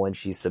normal, and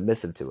she's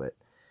submissive to it.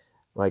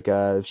 Like,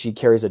 she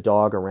carries a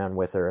dog around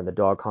with her, and the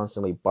dog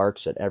constantly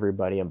barks at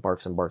everybody and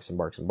barks and barks and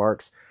barks and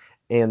barks,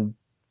 and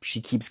she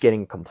keeps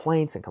getting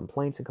complaints and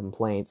complaints and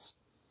complaints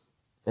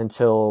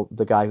until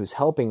the guy who's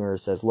helping her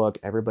says, look,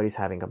 everybody's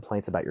having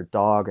complaints about your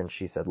dog. And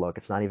she said, look,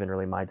 it's not even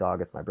really my dog,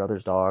 it's my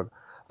brother's dog,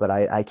 but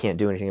I can't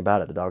do anything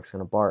about it, the dog's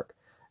going to bark.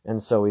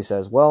 And so he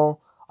says,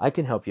 well, I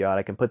can help you out,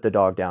 I can put the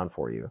dog down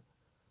for you.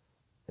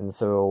 And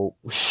so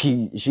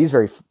she's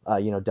very,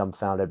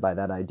 dumbfounded by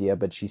that idea,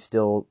 but she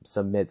still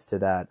submits to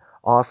that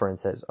offer and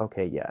says,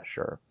 okay, yeah,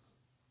 sure.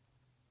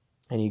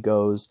 And he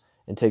goes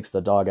and takes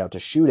the dog out to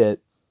shoot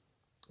it,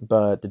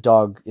 but the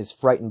dog is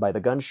frightened by the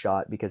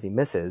gunshot because he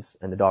misses,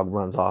 and the dog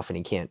runs off and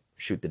he can't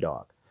shoot the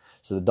dog.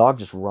 So the dog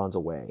just runs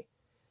away.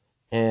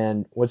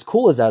 And what's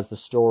cool is as the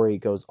story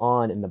goes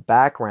on in the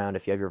background,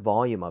 if you have your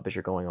volume up as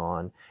you're going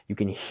on, you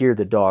can hear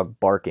the dog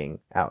barking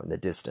out in the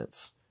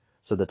distance.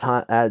 So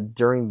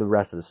during the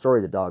rest of the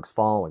story, the dog's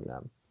following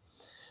them.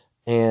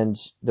 And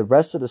the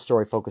rest of the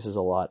story focuses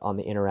a lot on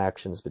the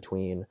interactions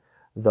between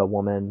the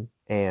woman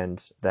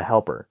and the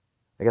helper.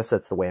 I guess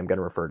that's the way I'm going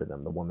to refer to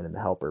them, the woman and the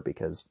helper,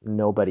 because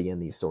nobody in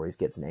these stories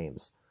gets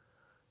names.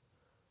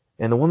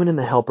 And the woman and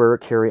the helper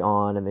carry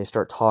on, and they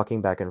start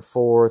talking back and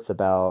forth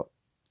about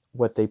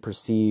what they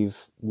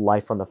perceive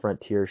life on the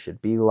frontier should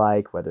be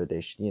like, whether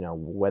they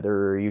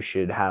whether you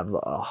should have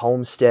a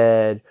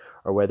homestead,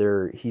 or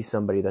whether he's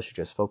somebody that should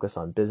just focus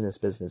on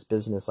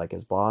business like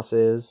his boss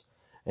is,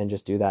 and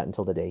just do that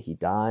until the day he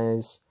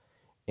dies.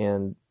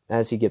 And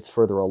as he gets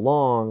further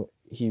along,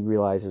 he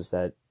realizes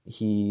that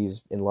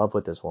he's in love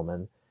with this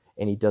woman,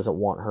 and he doesn't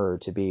want her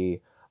to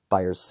be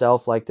by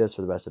herself like this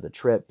for the rest of the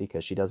trip,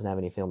 because she doesn't have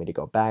any family to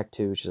go back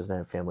to, she doesn't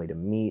have family to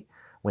meet.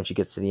 When she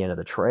gets to the end of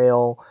the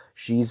trail,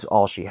 she's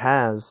all she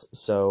has,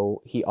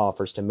 so he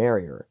offers to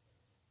marry her.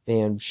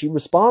 And she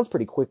responds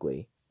pretty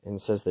quickly and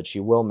says that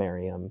she will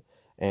marry him,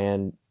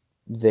 and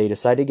they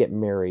decide to get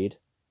married.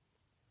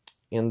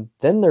 And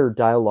then their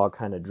dialogue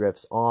kind of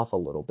drifts off a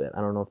little bit.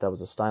 I don't know if that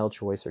was a style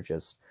choice or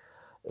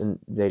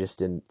they just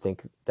didn't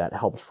think that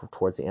helped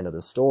towards the end of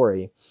the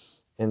story.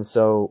 And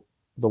so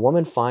the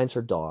woman finds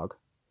her dog,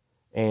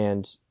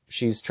 and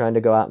she's trying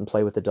to go out and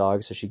play with the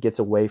dog, so she gets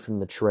away from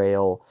the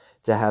trail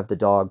to have the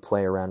dog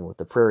play around with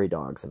the prairie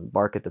dogs and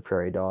bark at the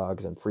prairie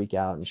dogs and freak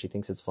out, and she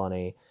thinks it's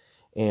funny.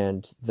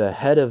 And the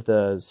head of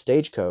the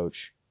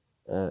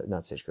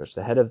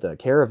the head of the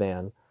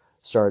caravan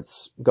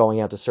starts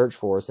going out to search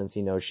for her, since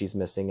he knows she's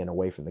missing and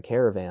away from the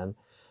caravan.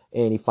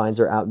 And he finds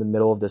her out in the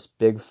middle of this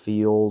big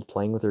field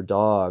playing with her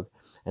dog.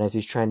 And as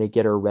he's trying to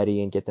get her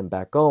ready and get them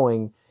back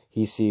going,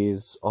 he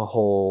sees a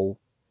whole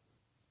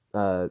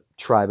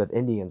tribe of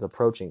Indians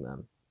approaching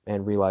them,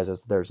 and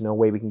realizes there's no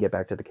way we can get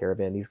back to the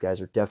caravan. These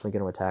guys are definitely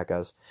going to attack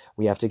us.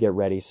 We have to get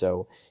ready.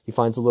 So he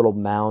finds a little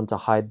mound to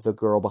hide the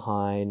girl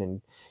behind,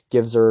 and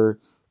gives her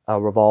a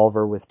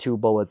revolver with 2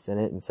 bullets in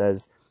it, and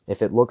says,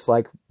 If it looks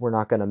like we're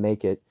not going to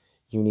make it,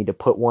 you need to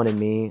put one in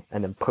me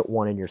and then put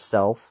one in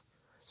yourself.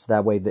 So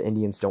that way the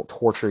Indians don't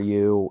torture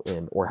you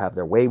or have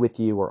their way with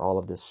you or all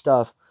of this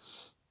stuff.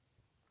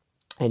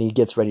 And he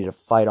gets ready to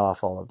fight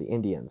off all of the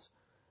Indians.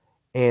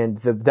 And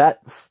that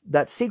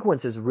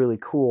sequence is really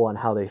cool on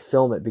how they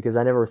film it, because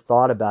I never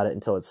thought about it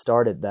until it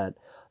started, that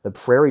the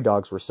prairie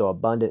dogs were so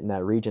abundant in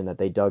that region that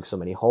they dug so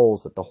many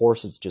holes that the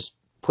horses just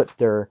put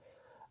their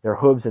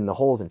hooves in the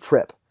holes and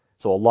trip.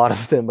 So a lot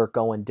of them are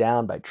going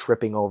down by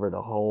tripping over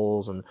the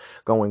holes and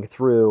going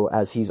through,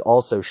 as he's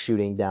also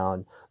shooting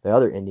down the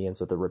other Indians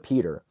with a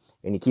repeater.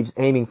 And he keeps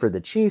aiming for the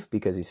chief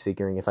because he's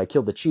figuring, if I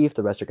kill the chief,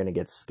 the rest are going to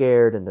get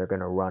scared and they're going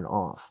to run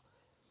off.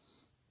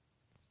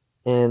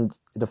 And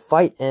the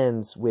fight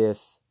ends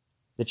with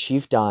the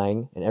chief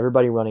dying and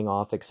everybody running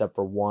off except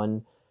for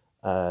one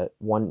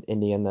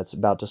Indian that's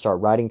about to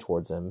start riding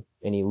towards him.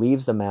 And he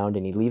leaves the mound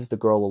and he leaves the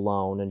girl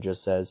alone and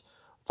just says,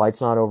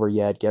 "Fight's not over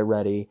yet, get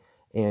ready."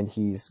 And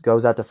he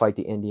goes out to fight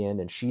the Indian,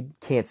 and she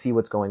can't see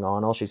what's going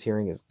on. All she's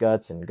hearing is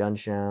guts and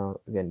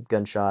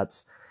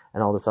gunshots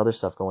and all this other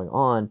stuff going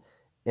on.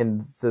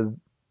 And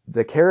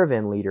the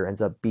caravan leader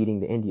ends up beating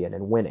the Indian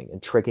and winning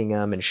and tricking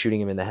him and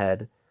shooting him in the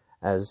head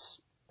as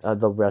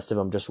the rest of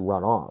them just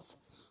run off.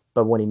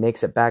 But when he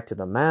makes it back to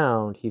the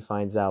mound, he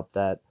finds out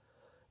that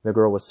the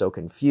girl was so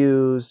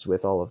confused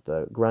with all of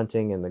the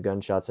grunting and the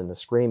gunshots and the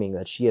screaming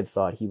that she had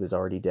thought he was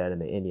already dead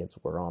and the Indians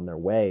were on their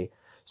way.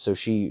 So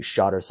she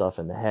shot herself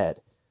in the head.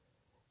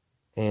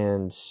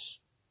 And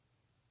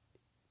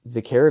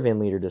the caravan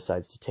leader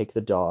decides to take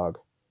the dog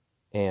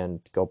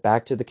and go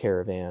back to the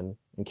caravan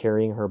and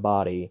carrying her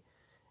body.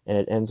 And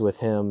it ends with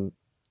him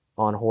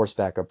on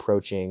horseback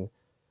approaching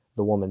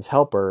the woman's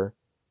helper,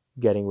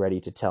 getting ready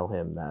to tell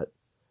him that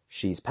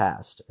she's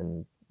passed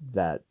and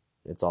that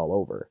it's all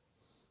over.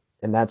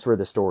 And that's where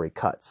the story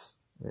cuts.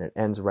 And it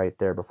ends right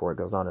there before it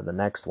goes on to the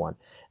next one.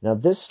 Now,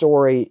 this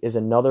story is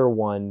another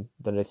one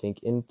that I think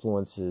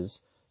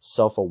influences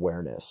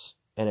self-awareness.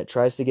 And it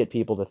tries to get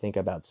people to think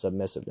about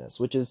submissiveness,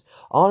 which is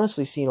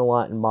honestly seen a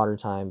lot in modern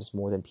times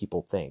more than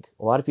people think.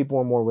 A lot of people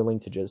are more willing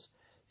to just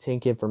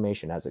take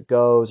information as it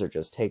goes, or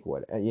just take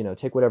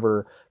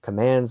whatever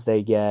commands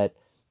they get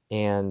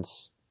and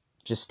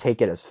just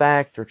take it as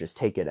fact, or just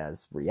take it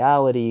as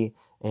reality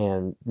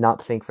and not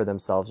think for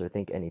themselves or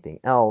think anything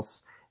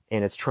else.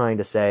 And it's trying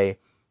to say,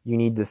 you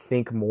need to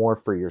think more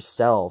for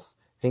yourself.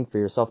 Think for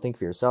yourself,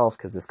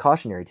 because this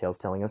cautionary tale is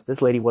telling us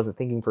this lady wasn't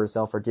thinking for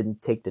herself, or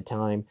didn't take the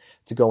time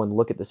to go and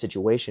look at the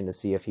situation to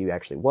see if he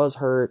actually was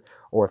hurt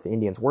or if the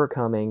Indians were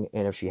coming.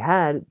 And if she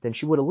had, then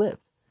she would have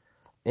lived.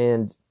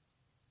 And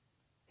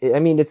I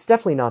mean, it's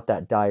definitely not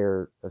that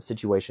dire of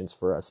situations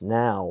for us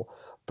now,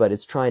 but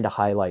it's trying to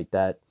highlight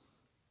that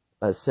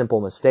a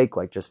simple mistake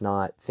like just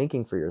not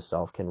thinking for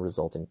yourself can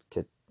result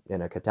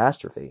in a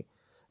catastrophe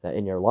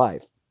in your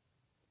life.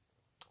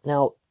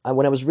 Now,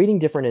 when I was reading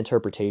different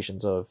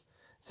interpretations of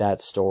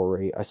that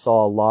story, I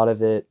saw a lot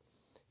of it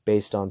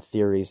based on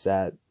theories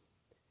that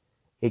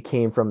it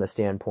came from the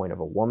standpoint of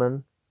a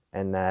woman,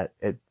 and that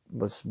it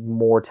was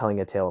more telling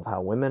a tale of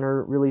how women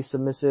are really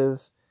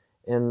submissive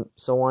and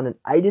so on. And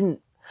I didn't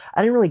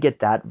really get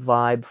that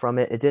vibe from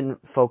it. It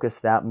didn't focus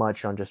that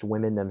much on just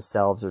women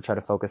themselves or try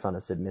to focus on a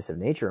submissive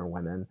nature in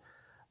women.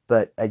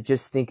 But I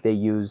just think they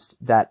used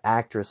that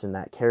actress and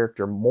that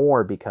character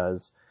more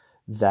because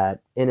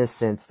that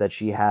innocence that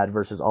she had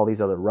versus all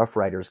these other Rough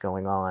Riders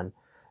going on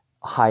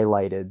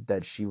highlighted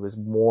that she was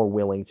more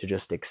willing to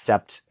just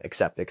accept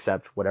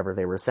whatever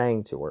they were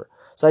saying to her.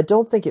 So I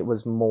don't think it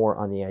was more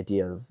on the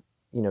idea of,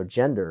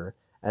 gender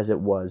as it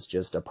was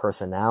just a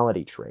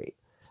personality trait.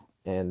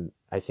 And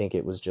I think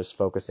it was just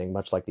focusing,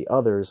 much like the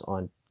others,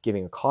 on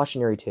giving a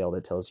cautionary tale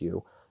that tells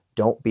you,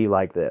 don't be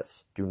like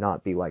this. Do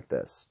not be like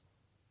this.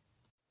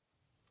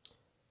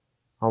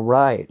 All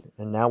right,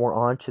 and now we're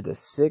on to the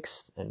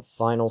sixth and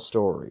final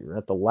story. We're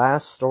at the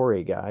last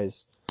story,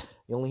 guys.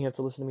 You only have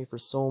to listen to me for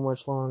so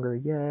much longer.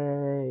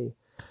 Yay!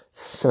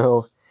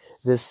 So,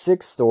 this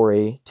sixth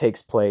story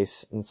takes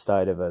place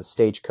inside of a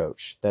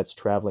stagecoach that's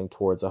traveling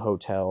towards a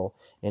hotel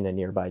in a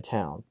nearby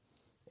town.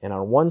 And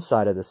on one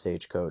side of the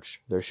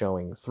stagecoach, they're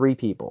showing three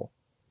people.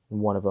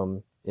 One of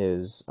them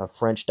is a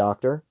French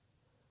doctor.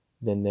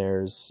 Then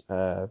there's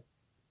a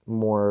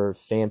more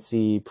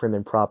fancy, prim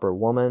and proper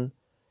woman.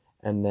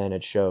 And then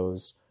it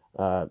shows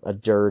a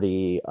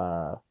dirty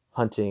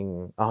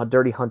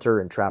hunter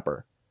and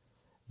trapper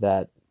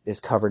that is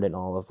covered in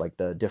all of like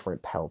the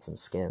different pelts and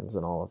skins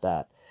and all of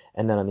that.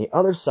 And then on the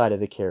other side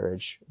of the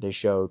carriage, they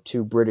show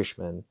two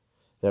Britishmen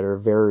that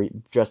are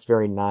dressed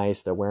very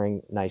nice. They're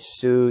wearing nice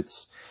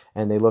suits,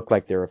 and they look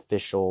like they're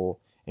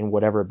official in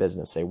whatever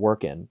business they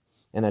work in.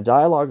 And the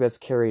dialogue that's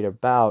carried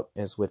about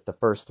is with the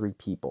first three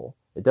people.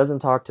 It doesn't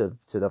talk to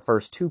the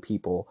first two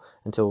people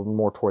until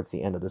more towards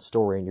the end of the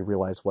story, and you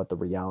realize what the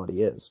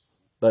reality is.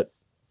 But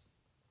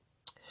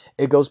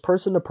it goes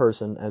person to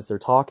person as they're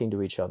talking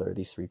to each other,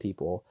 these three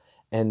people,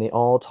 and they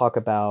all talk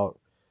about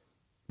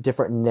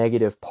different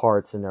negative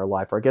parts in their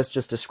life, or I guess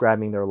just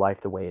describing their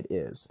life the way it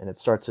is. And it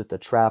starts with the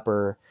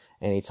trapper,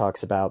 and he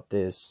talks about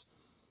this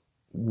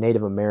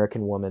Native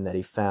American woman that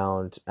he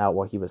found out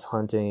while he was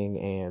hunting,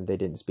 and they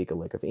didn't speak a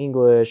lick of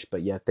English,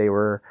 but yet they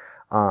were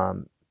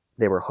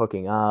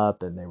hooking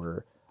up, and they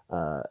were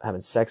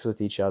having sex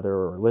with each other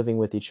or living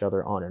with each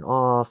other on and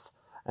off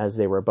as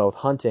they were both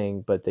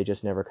hunting, but they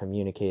just never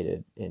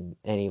communicated in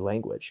any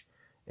language.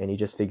 And he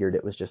just figured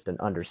it was just an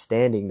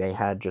understanding they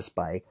had just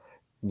by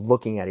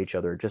looking at each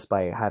other, just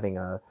by having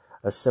a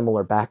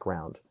similar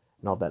background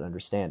and all that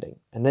understanding.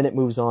 And then it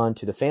moves on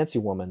to the fancy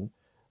woman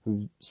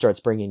who starts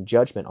bringing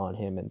judgment on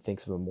him and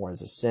thinks of him more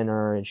as a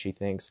sinner. And she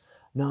thinks,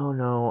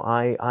 no,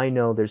 I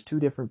know there's two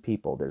different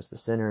people. There's the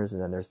sinners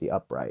and then there's the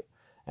upright.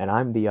 And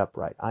I'm the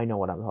upright. I know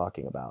what I'm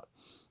talking about.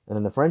 And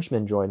then the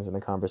Frenchman joins in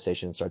the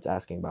conversation and starts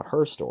asking about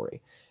her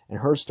story. And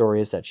her story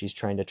is that she's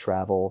trying to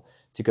travel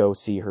to go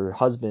see her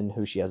husband,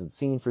 who she hasn't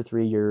seen for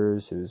 3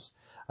 years, who's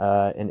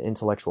an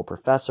intellectual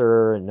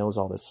professor and knows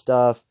all this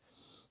stuff.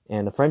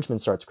 And the Frenchman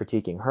starts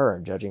critiquing her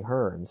and judging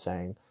her and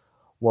saying,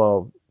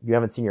 well, you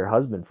haven't seen your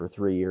husband for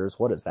 3 years.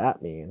 What does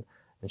that mean?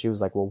 And she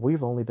was like, well,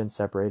 we've only been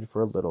separated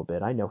for a little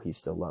bit. I know he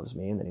still loves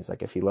me. And then he's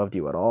like, if he loved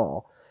you at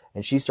all.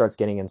 And she starts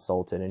getting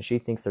insulted, and she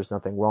thinks there's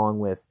nothing wrong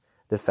with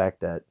the fact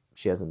that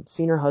she hasn't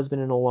seen her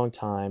husband in a long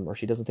time, or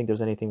she doesn't think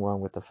there's anything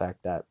wrong with the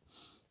fact that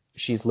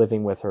she's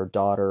living with her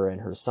daughter and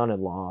her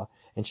son-in-law,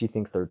 and she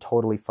thinks they're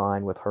totally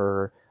fine with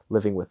her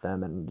living with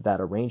them and that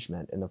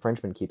arrangement. And the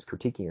Frenchman keeps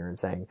critiquing her and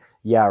saying,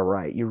 yeah,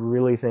 right, you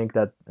really think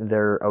that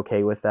they're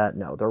okay with that?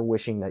 No, they're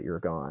wishing that you're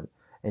gone.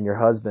 And your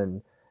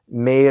husband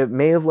may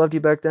have loved you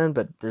back then,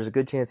 but there's a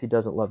good chance he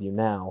doesn't love you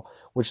now,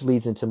 which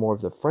leads into more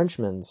of the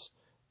Frenchman's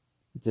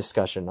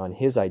discussion on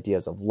his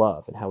ideas of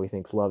love and how he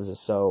thinks love is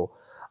so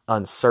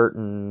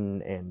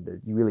uncertain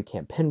and you really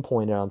can't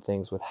pinpoint it on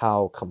things with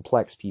how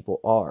complex people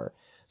are.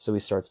 So he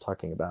starts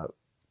talking about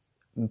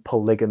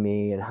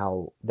polygamy and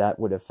how that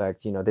would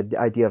affect, the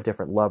idea of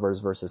different lovers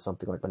versus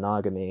something like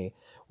monogamy,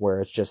 where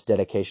it's just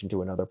dedication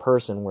to another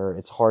person, where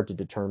it's hard to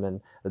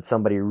determine that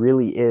somebody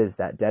really is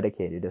that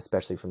dedicated,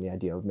 especially from the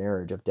idea of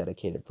marriage, of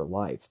dedicated for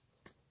life.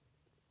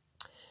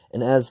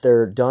 And as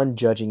they're done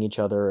judging each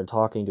other and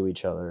talking to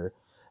each other,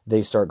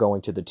 they start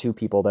going to the two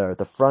people that are at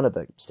the front of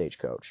the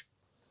stagecoach,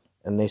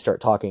 and they start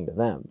talking to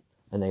them.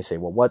 And they say,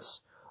 well,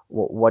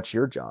 what's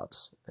your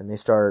jobs? And they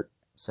start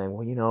saying,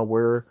 well,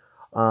 we're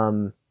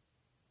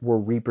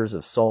reapers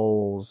of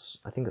souls.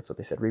 I think that's what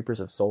they said, reapers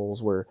of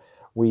souls, where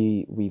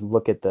we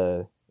look at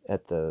the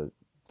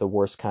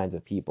worst kinds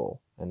of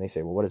people. And they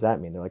say, well, what does that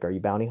mean? They're like, are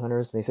you bounty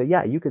hunters? And they say,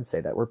 yeah, you could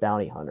say that. We're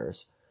bounty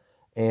hunters.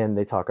 And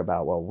they talk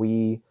about, well,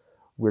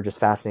 we're just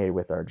fascinated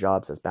with our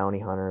jobs as bounty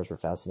hunters. We're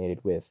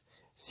fascinated with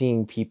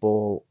seeing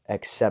people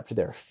accept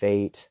their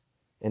fate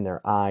in their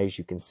eyes.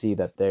 You can see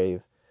that they're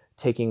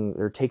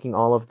taking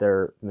all of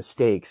their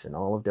mistakes and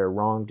all of their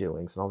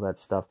wrongdoings and all that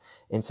stuff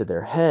into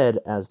their head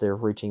as they're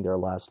reaching their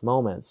last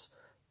moments,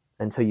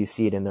 until you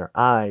see it in their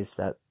eyes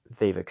that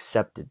they've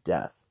accepted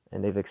death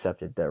and they've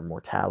accepted their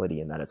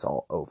mortality and that it's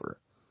all over.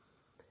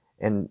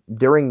 And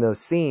during those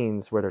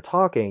scenes where they're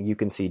talking, you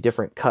can see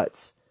different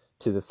cuts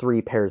to the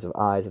three pairs of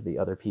eyes of the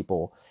other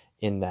people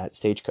in that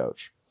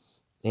stagecoach.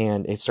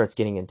 And it starts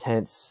getting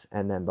intense,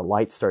 and then the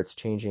light starts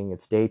changing.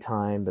 It's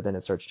daytime, but then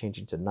it starts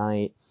changing to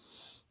night.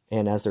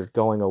 And as they're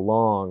going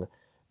along,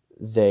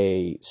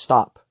 they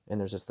stop, and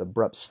there's just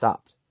abrupt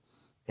stop.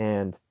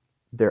 And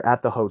they're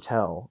at the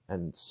hotel,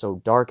 and it's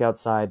so dark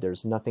outside,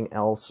 there's nothing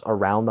else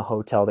around the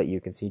hotel that you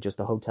can see, just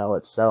the hotel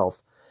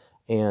itself.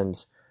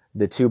 And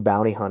the two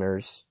bounty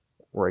hunters,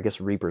 or I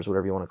guess reapers,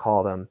 whatever you want to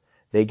call them,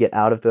 they get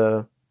out of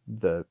the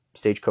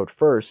stagecoach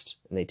first,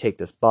 and they take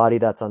this body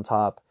that's on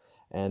top,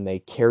 and they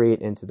carry it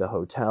into the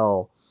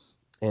hotel.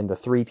 And the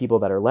three people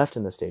that are left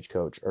in the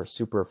stagecoach are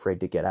super afraid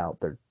to get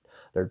out. They're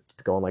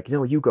going like,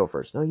 no, you go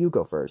first. No, you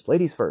go first.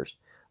 Ladies first.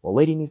 Well,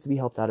 lady needs to be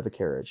helped out of a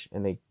carriage.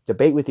 And they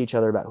debate with each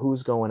other about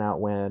who's going out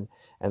when,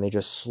 and they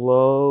just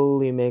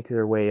slowly make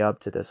their way up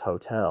to this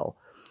hotel.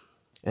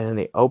 And then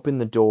they open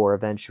the door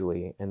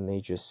eventually, and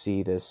they just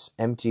see this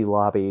empty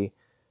lobby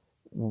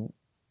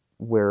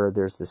where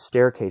there's this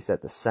staircase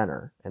at the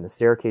center, and the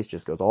staircase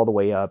just goes all the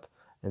way up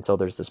until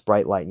there's this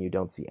bright light and you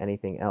don't see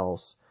anything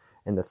else.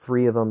 And the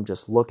three of them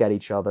just look at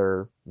each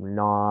other,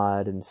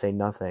 nod, and say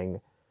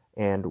nothing,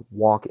 and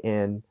walk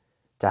in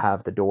to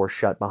have the door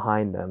shut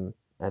behind them,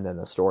 and then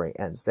the story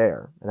ends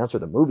there. And that's where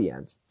the movie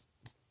ends.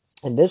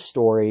 And this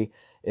story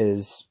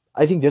is,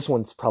 I think this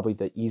one's probably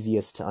the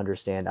easiest to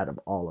understand out of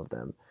all of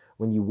them.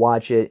 When you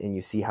watch it and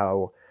you see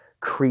how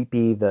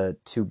creepy the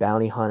two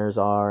bounty hunters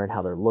are and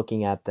how they're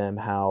looking at them,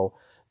 how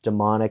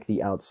demonic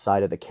the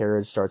outside of the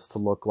carriage starts to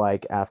look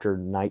like after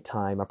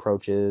nighttime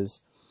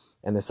approaches,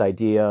 and this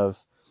idea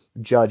of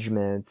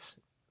judgment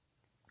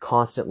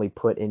constantly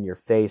put in your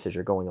face as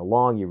you're going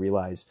along. You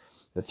realize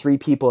the three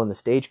people in the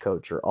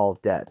stagecoach are all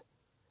dead,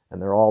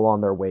 and they're all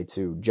on their way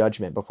to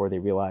judgment before they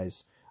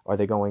realize, are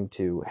they going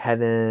to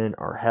heaven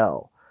or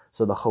hell?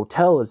 So the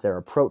hotel is their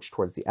approach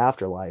towards the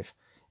afterlife,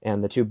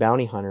 and the two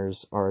bounty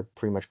hunters are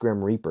pretty much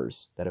grim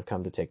reapers that have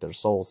come to take their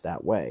souls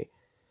that way.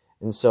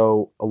 And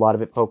so a lot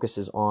of it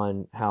focuses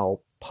on how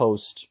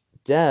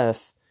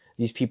post-death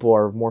these people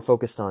are more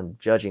focused on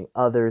judging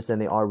others than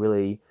they are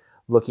really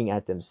looking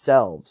at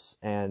themselves.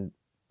 And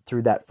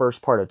through that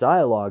first part of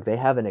dialogue, they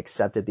haven't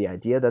accepted the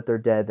idea that they're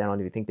dead. They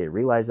don't even think they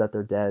realize that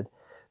they're dead.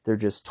 They're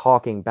just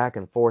talking back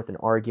and forth and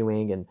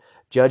arguing and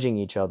judging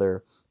each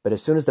other. But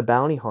as soon as the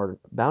bounty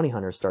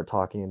hunters start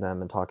talking to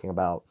them and talking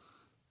about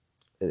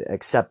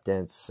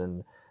acceptance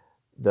and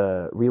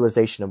the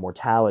realization of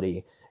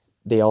mortality,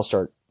 they all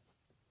start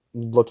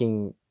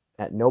looking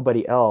at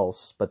nobody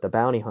else but the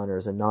bounty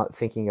hunters and not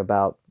thinking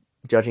about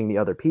judging the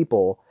other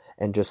people,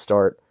 and just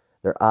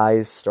their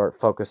eyes start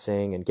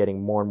focusing and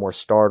getting more and more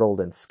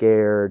startled and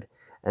scared.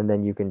 And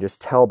then you can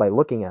just tell by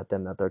looking at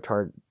them that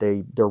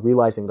they're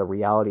realizing the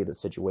reality of the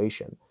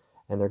situation,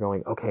 and they're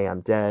going, okay,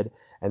 I'm dead.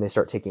 And they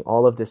start taking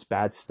all of this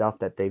bad stuff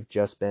that they've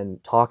just been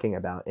talking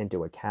about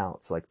into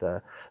account. So like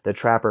the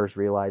trappers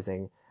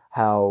realizing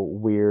how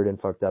weird and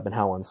fucked up and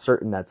how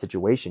uncertain that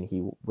situation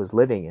he was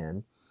living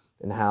in,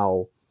 and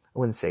how, I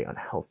wouldn't say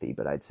unhealthy,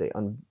 but I'd say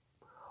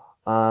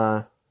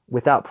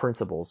without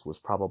principles was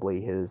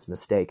probably his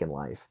mistake in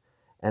life.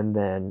 And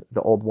then the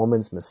old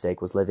woman's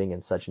mistake was living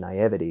in such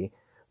naivety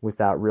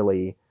without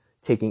really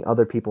taking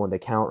other people into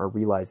account or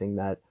realizing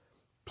that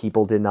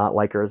people did not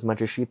like her as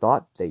much as she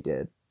thought they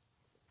did.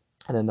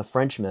 And then the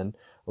Frenchman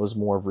was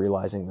more of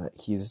realizing that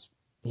he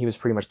was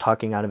pretty much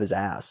talking out of his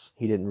ass.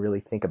 He didn't really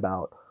think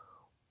about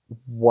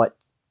what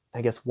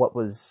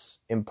was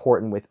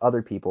important with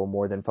other people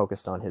more than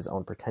focused on his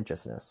own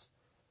pretentiousness.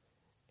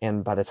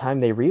 And by the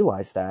time they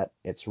realize that,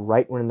 it's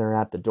right when they're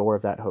at the door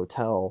of that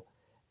hotel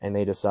and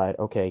they decide,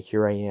 okay,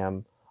 here I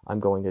am,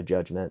 I'm going to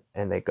judgment,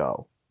 and they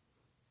go.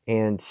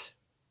 And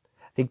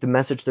I think the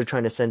message they're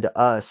trying to send to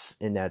us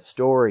in that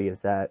story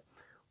is that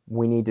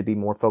we need to be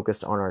more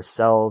focused on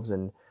ourselves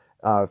and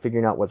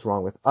figuring out what's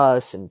wrong with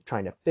us and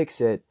trying to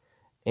fix it,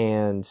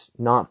 and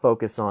not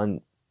focus on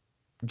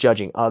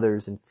judging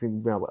others and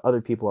figuring out what other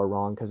people are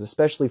wrong. Because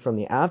especially from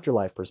the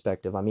afterlife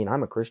perspective, I mean,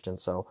 I'm a Christian,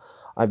 so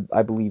I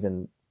believe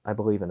in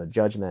a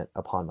judgment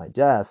upon my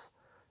death.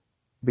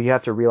 But you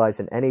have to realize,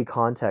 in any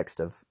context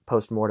of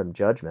post-mortem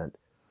judgment,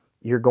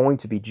 you're going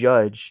to be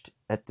judged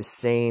at the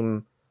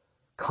same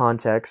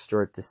context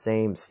or at the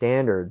same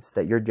standards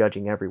that you're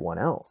judging everyone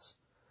else.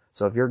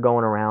 So if you're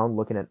going around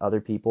looking at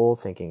other people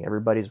thinking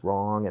everybody's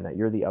wrong and that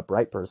you're the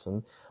upright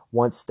person,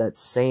 once that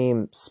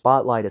same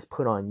spotlight is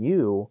put on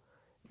you,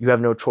 you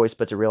have no choice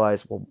but to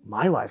realize, well,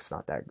 my life's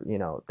not that,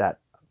 that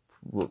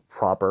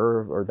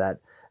proper or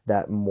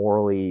that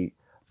morally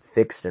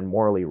fixed and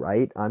morally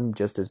right. I'm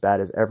just as bad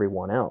as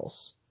everyone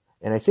else.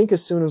 And I think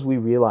as soon as we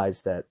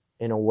realize that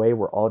in a way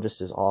we're all just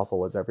as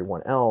awful as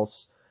everyone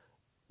else,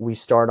 we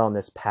start on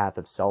this path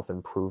of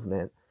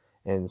self-improvement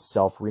and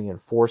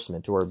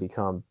self-reinforcement, or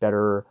become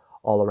better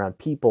all-around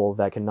people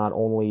that can not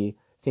only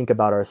think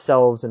about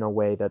ourselves in a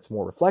way that's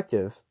more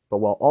reflective, but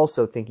while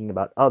also thinking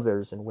about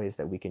others in ways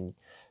that we can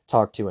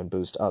talk to and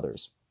boost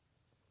others.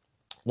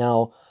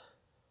 Now,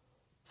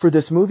 for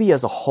this movie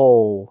as a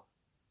whole,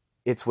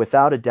 it's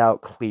without a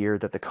doubt clear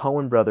that the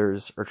Coen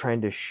brothers are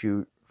trying to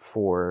shoot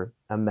for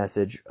a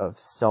message of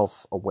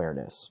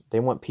self-awareness. They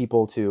want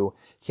people to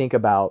think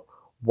about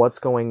what's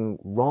going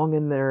wrong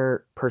in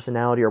their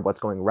personality or what's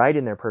going right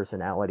in their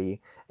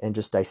personality, and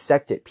just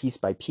dissect it piece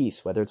by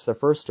piece, whether it's the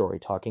first story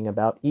talking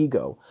about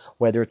ego,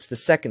 whether it's the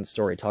second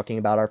story talking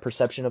about our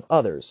perception of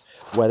others,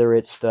 whether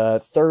it's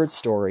the third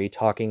story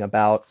talking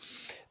about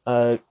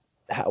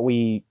how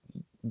we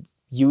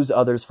use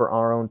others for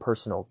our own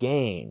personal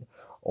gain,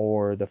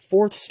 or the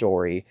fourth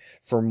story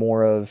for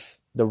more of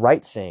the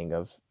right thing,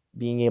 of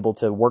being able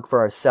to work for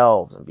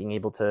ourselves and being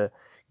able to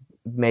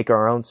make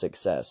our own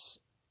success.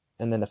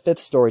 And then the fifth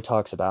story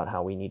talks about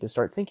how we need to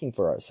start thinking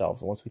for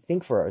ourselves. And once we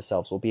think for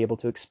ourselves, we'll be able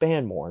to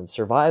expand more and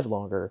survive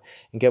longer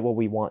and get what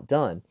we want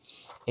done.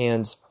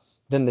 And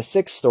then the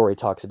sixth story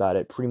talks about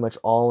it pretty much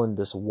all in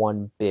this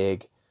one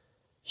big,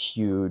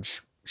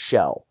 huge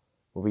shell,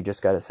 where we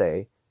just got to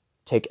say,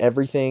 take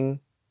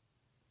everything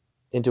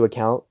into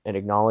account and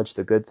acknowledge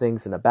the good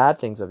things and the bad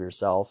things of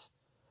yourself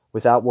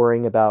without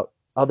worrying about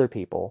other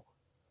people,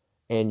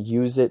 and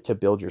use it to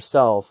build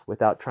yourself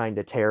without trying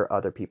to tear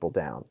other people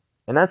down.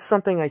 And that's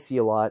something I see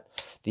a lot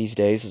these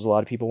days, is a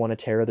lot of people want to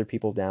tear other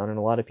people down, and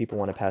a lot of people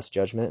want to pass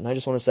judgment. And I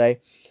just want to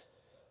say,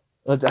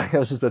 I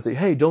was just about to say,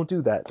 hey, don't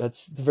do that.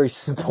 It's a very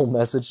simple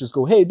message. Just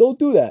go, hey, don't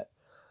do that.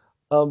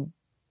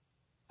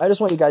 I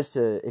just want you guys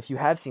to, if you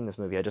have seen this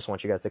movie, I just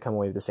want you guys to come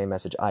away with the same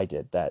message I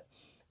did, that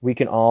we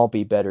can all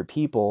be better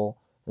people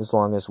as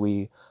long as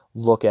we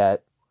look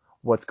at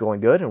what's going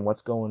good and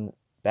what's going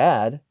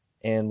bad,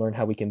 and learn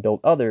how we can build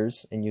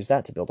others and use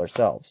that to build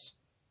ourselves.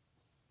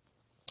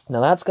 Now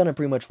that's going to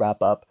pretty much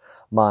wrap up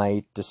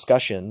my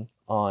discussion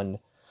on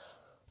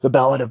The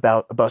Ballad of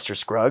Buster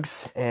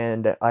Scruggs,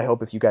 and I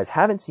hope if you guys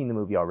haven't seen the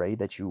movie already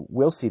that you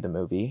will see the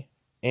movie.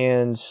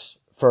 And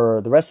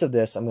for the rest of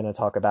this, I'm going to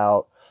talk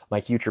about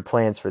my future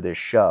plans for this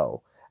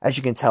show. As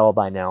you can tell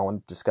by now,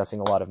 I'm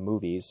discussing a lot of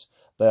movies,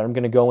 but I'm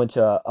going to go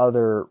into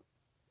other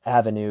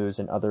avenues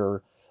and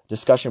other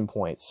discussion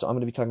points. So I'm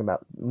going to be talking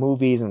about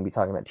movies, I'm going to be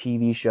talking about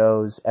TV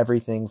shows,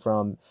 everything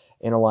from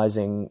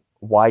analyzing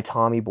why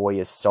Tommy Boy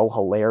is so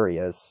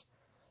hilarious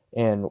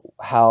and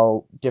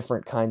how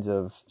different kinds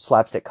of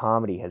slapstick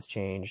comedy has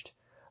changed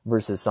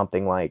versus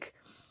something like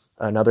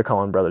another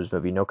Coen Brothers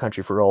movie, No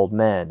Country for Old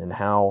Men, and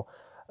how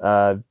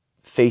uh,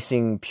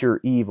 facing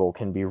pure evil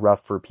can be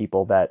rough for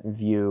people that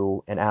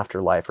view an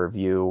afterlife or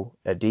view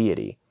a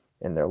deity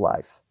in their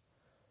life.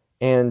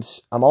 And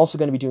I'm also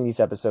going to be doing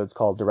these episodes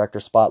called Director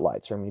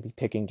Spotlights, where I'm going to be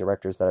picking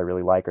directors that I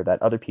really like or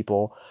that other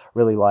people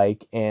really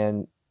like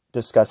and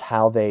discuss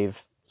how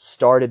they've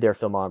started their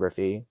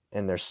filmography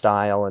and their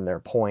style and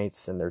their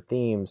points and their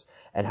themes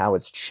and how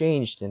it's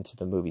changed into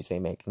the movies they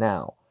make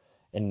now.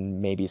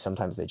 And maybe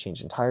sometimes they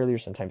change entirely or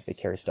sometimes they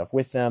carry stuff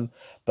with them.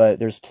 But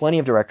there's plenty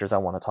of directors I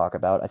want to talk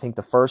about. I think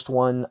the first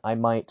one I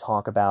might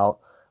talk about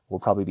will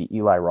probably be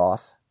Eli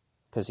Roth,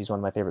 because he's one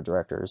of my favorite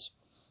directors.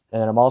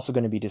 And then I'm also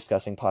going to be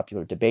discussing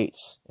popular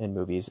debates in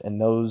movies,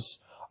 and those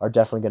are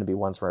definitely going to be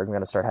ones where I'm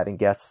going to start having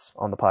guests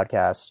on the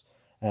podcast,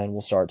 and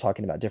we'll start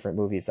talking about different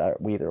movies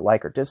that we either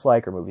like or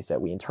dislike, or movies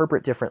that we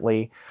interpret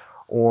differently,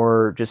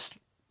 or just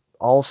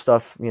all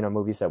stuff,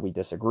 movies that we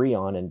disagree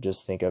on, and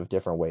just think of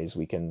different ways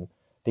we can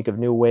think of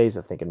new ways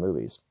of thinking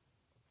movies.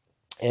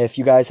 If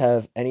you guys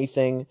have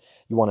anything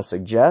you want to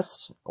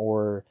suggest,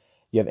 or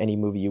you have any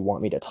movie you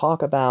want me to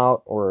talk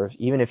about, or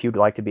even if you'd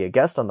like to be a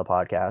guest on the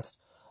podcast,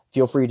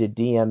 feel free to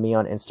DM me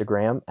on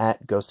Instagram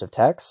at Ghost of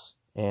Tex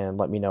and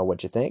let me know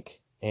what you think.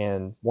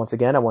 And once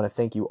again, I want to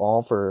thank you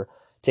all for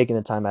taking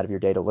the time out of your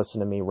day to listen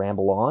to me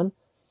ramble on.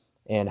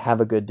 And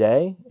have a good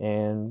day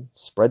and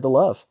spread the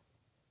love.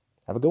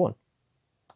 Have a good one.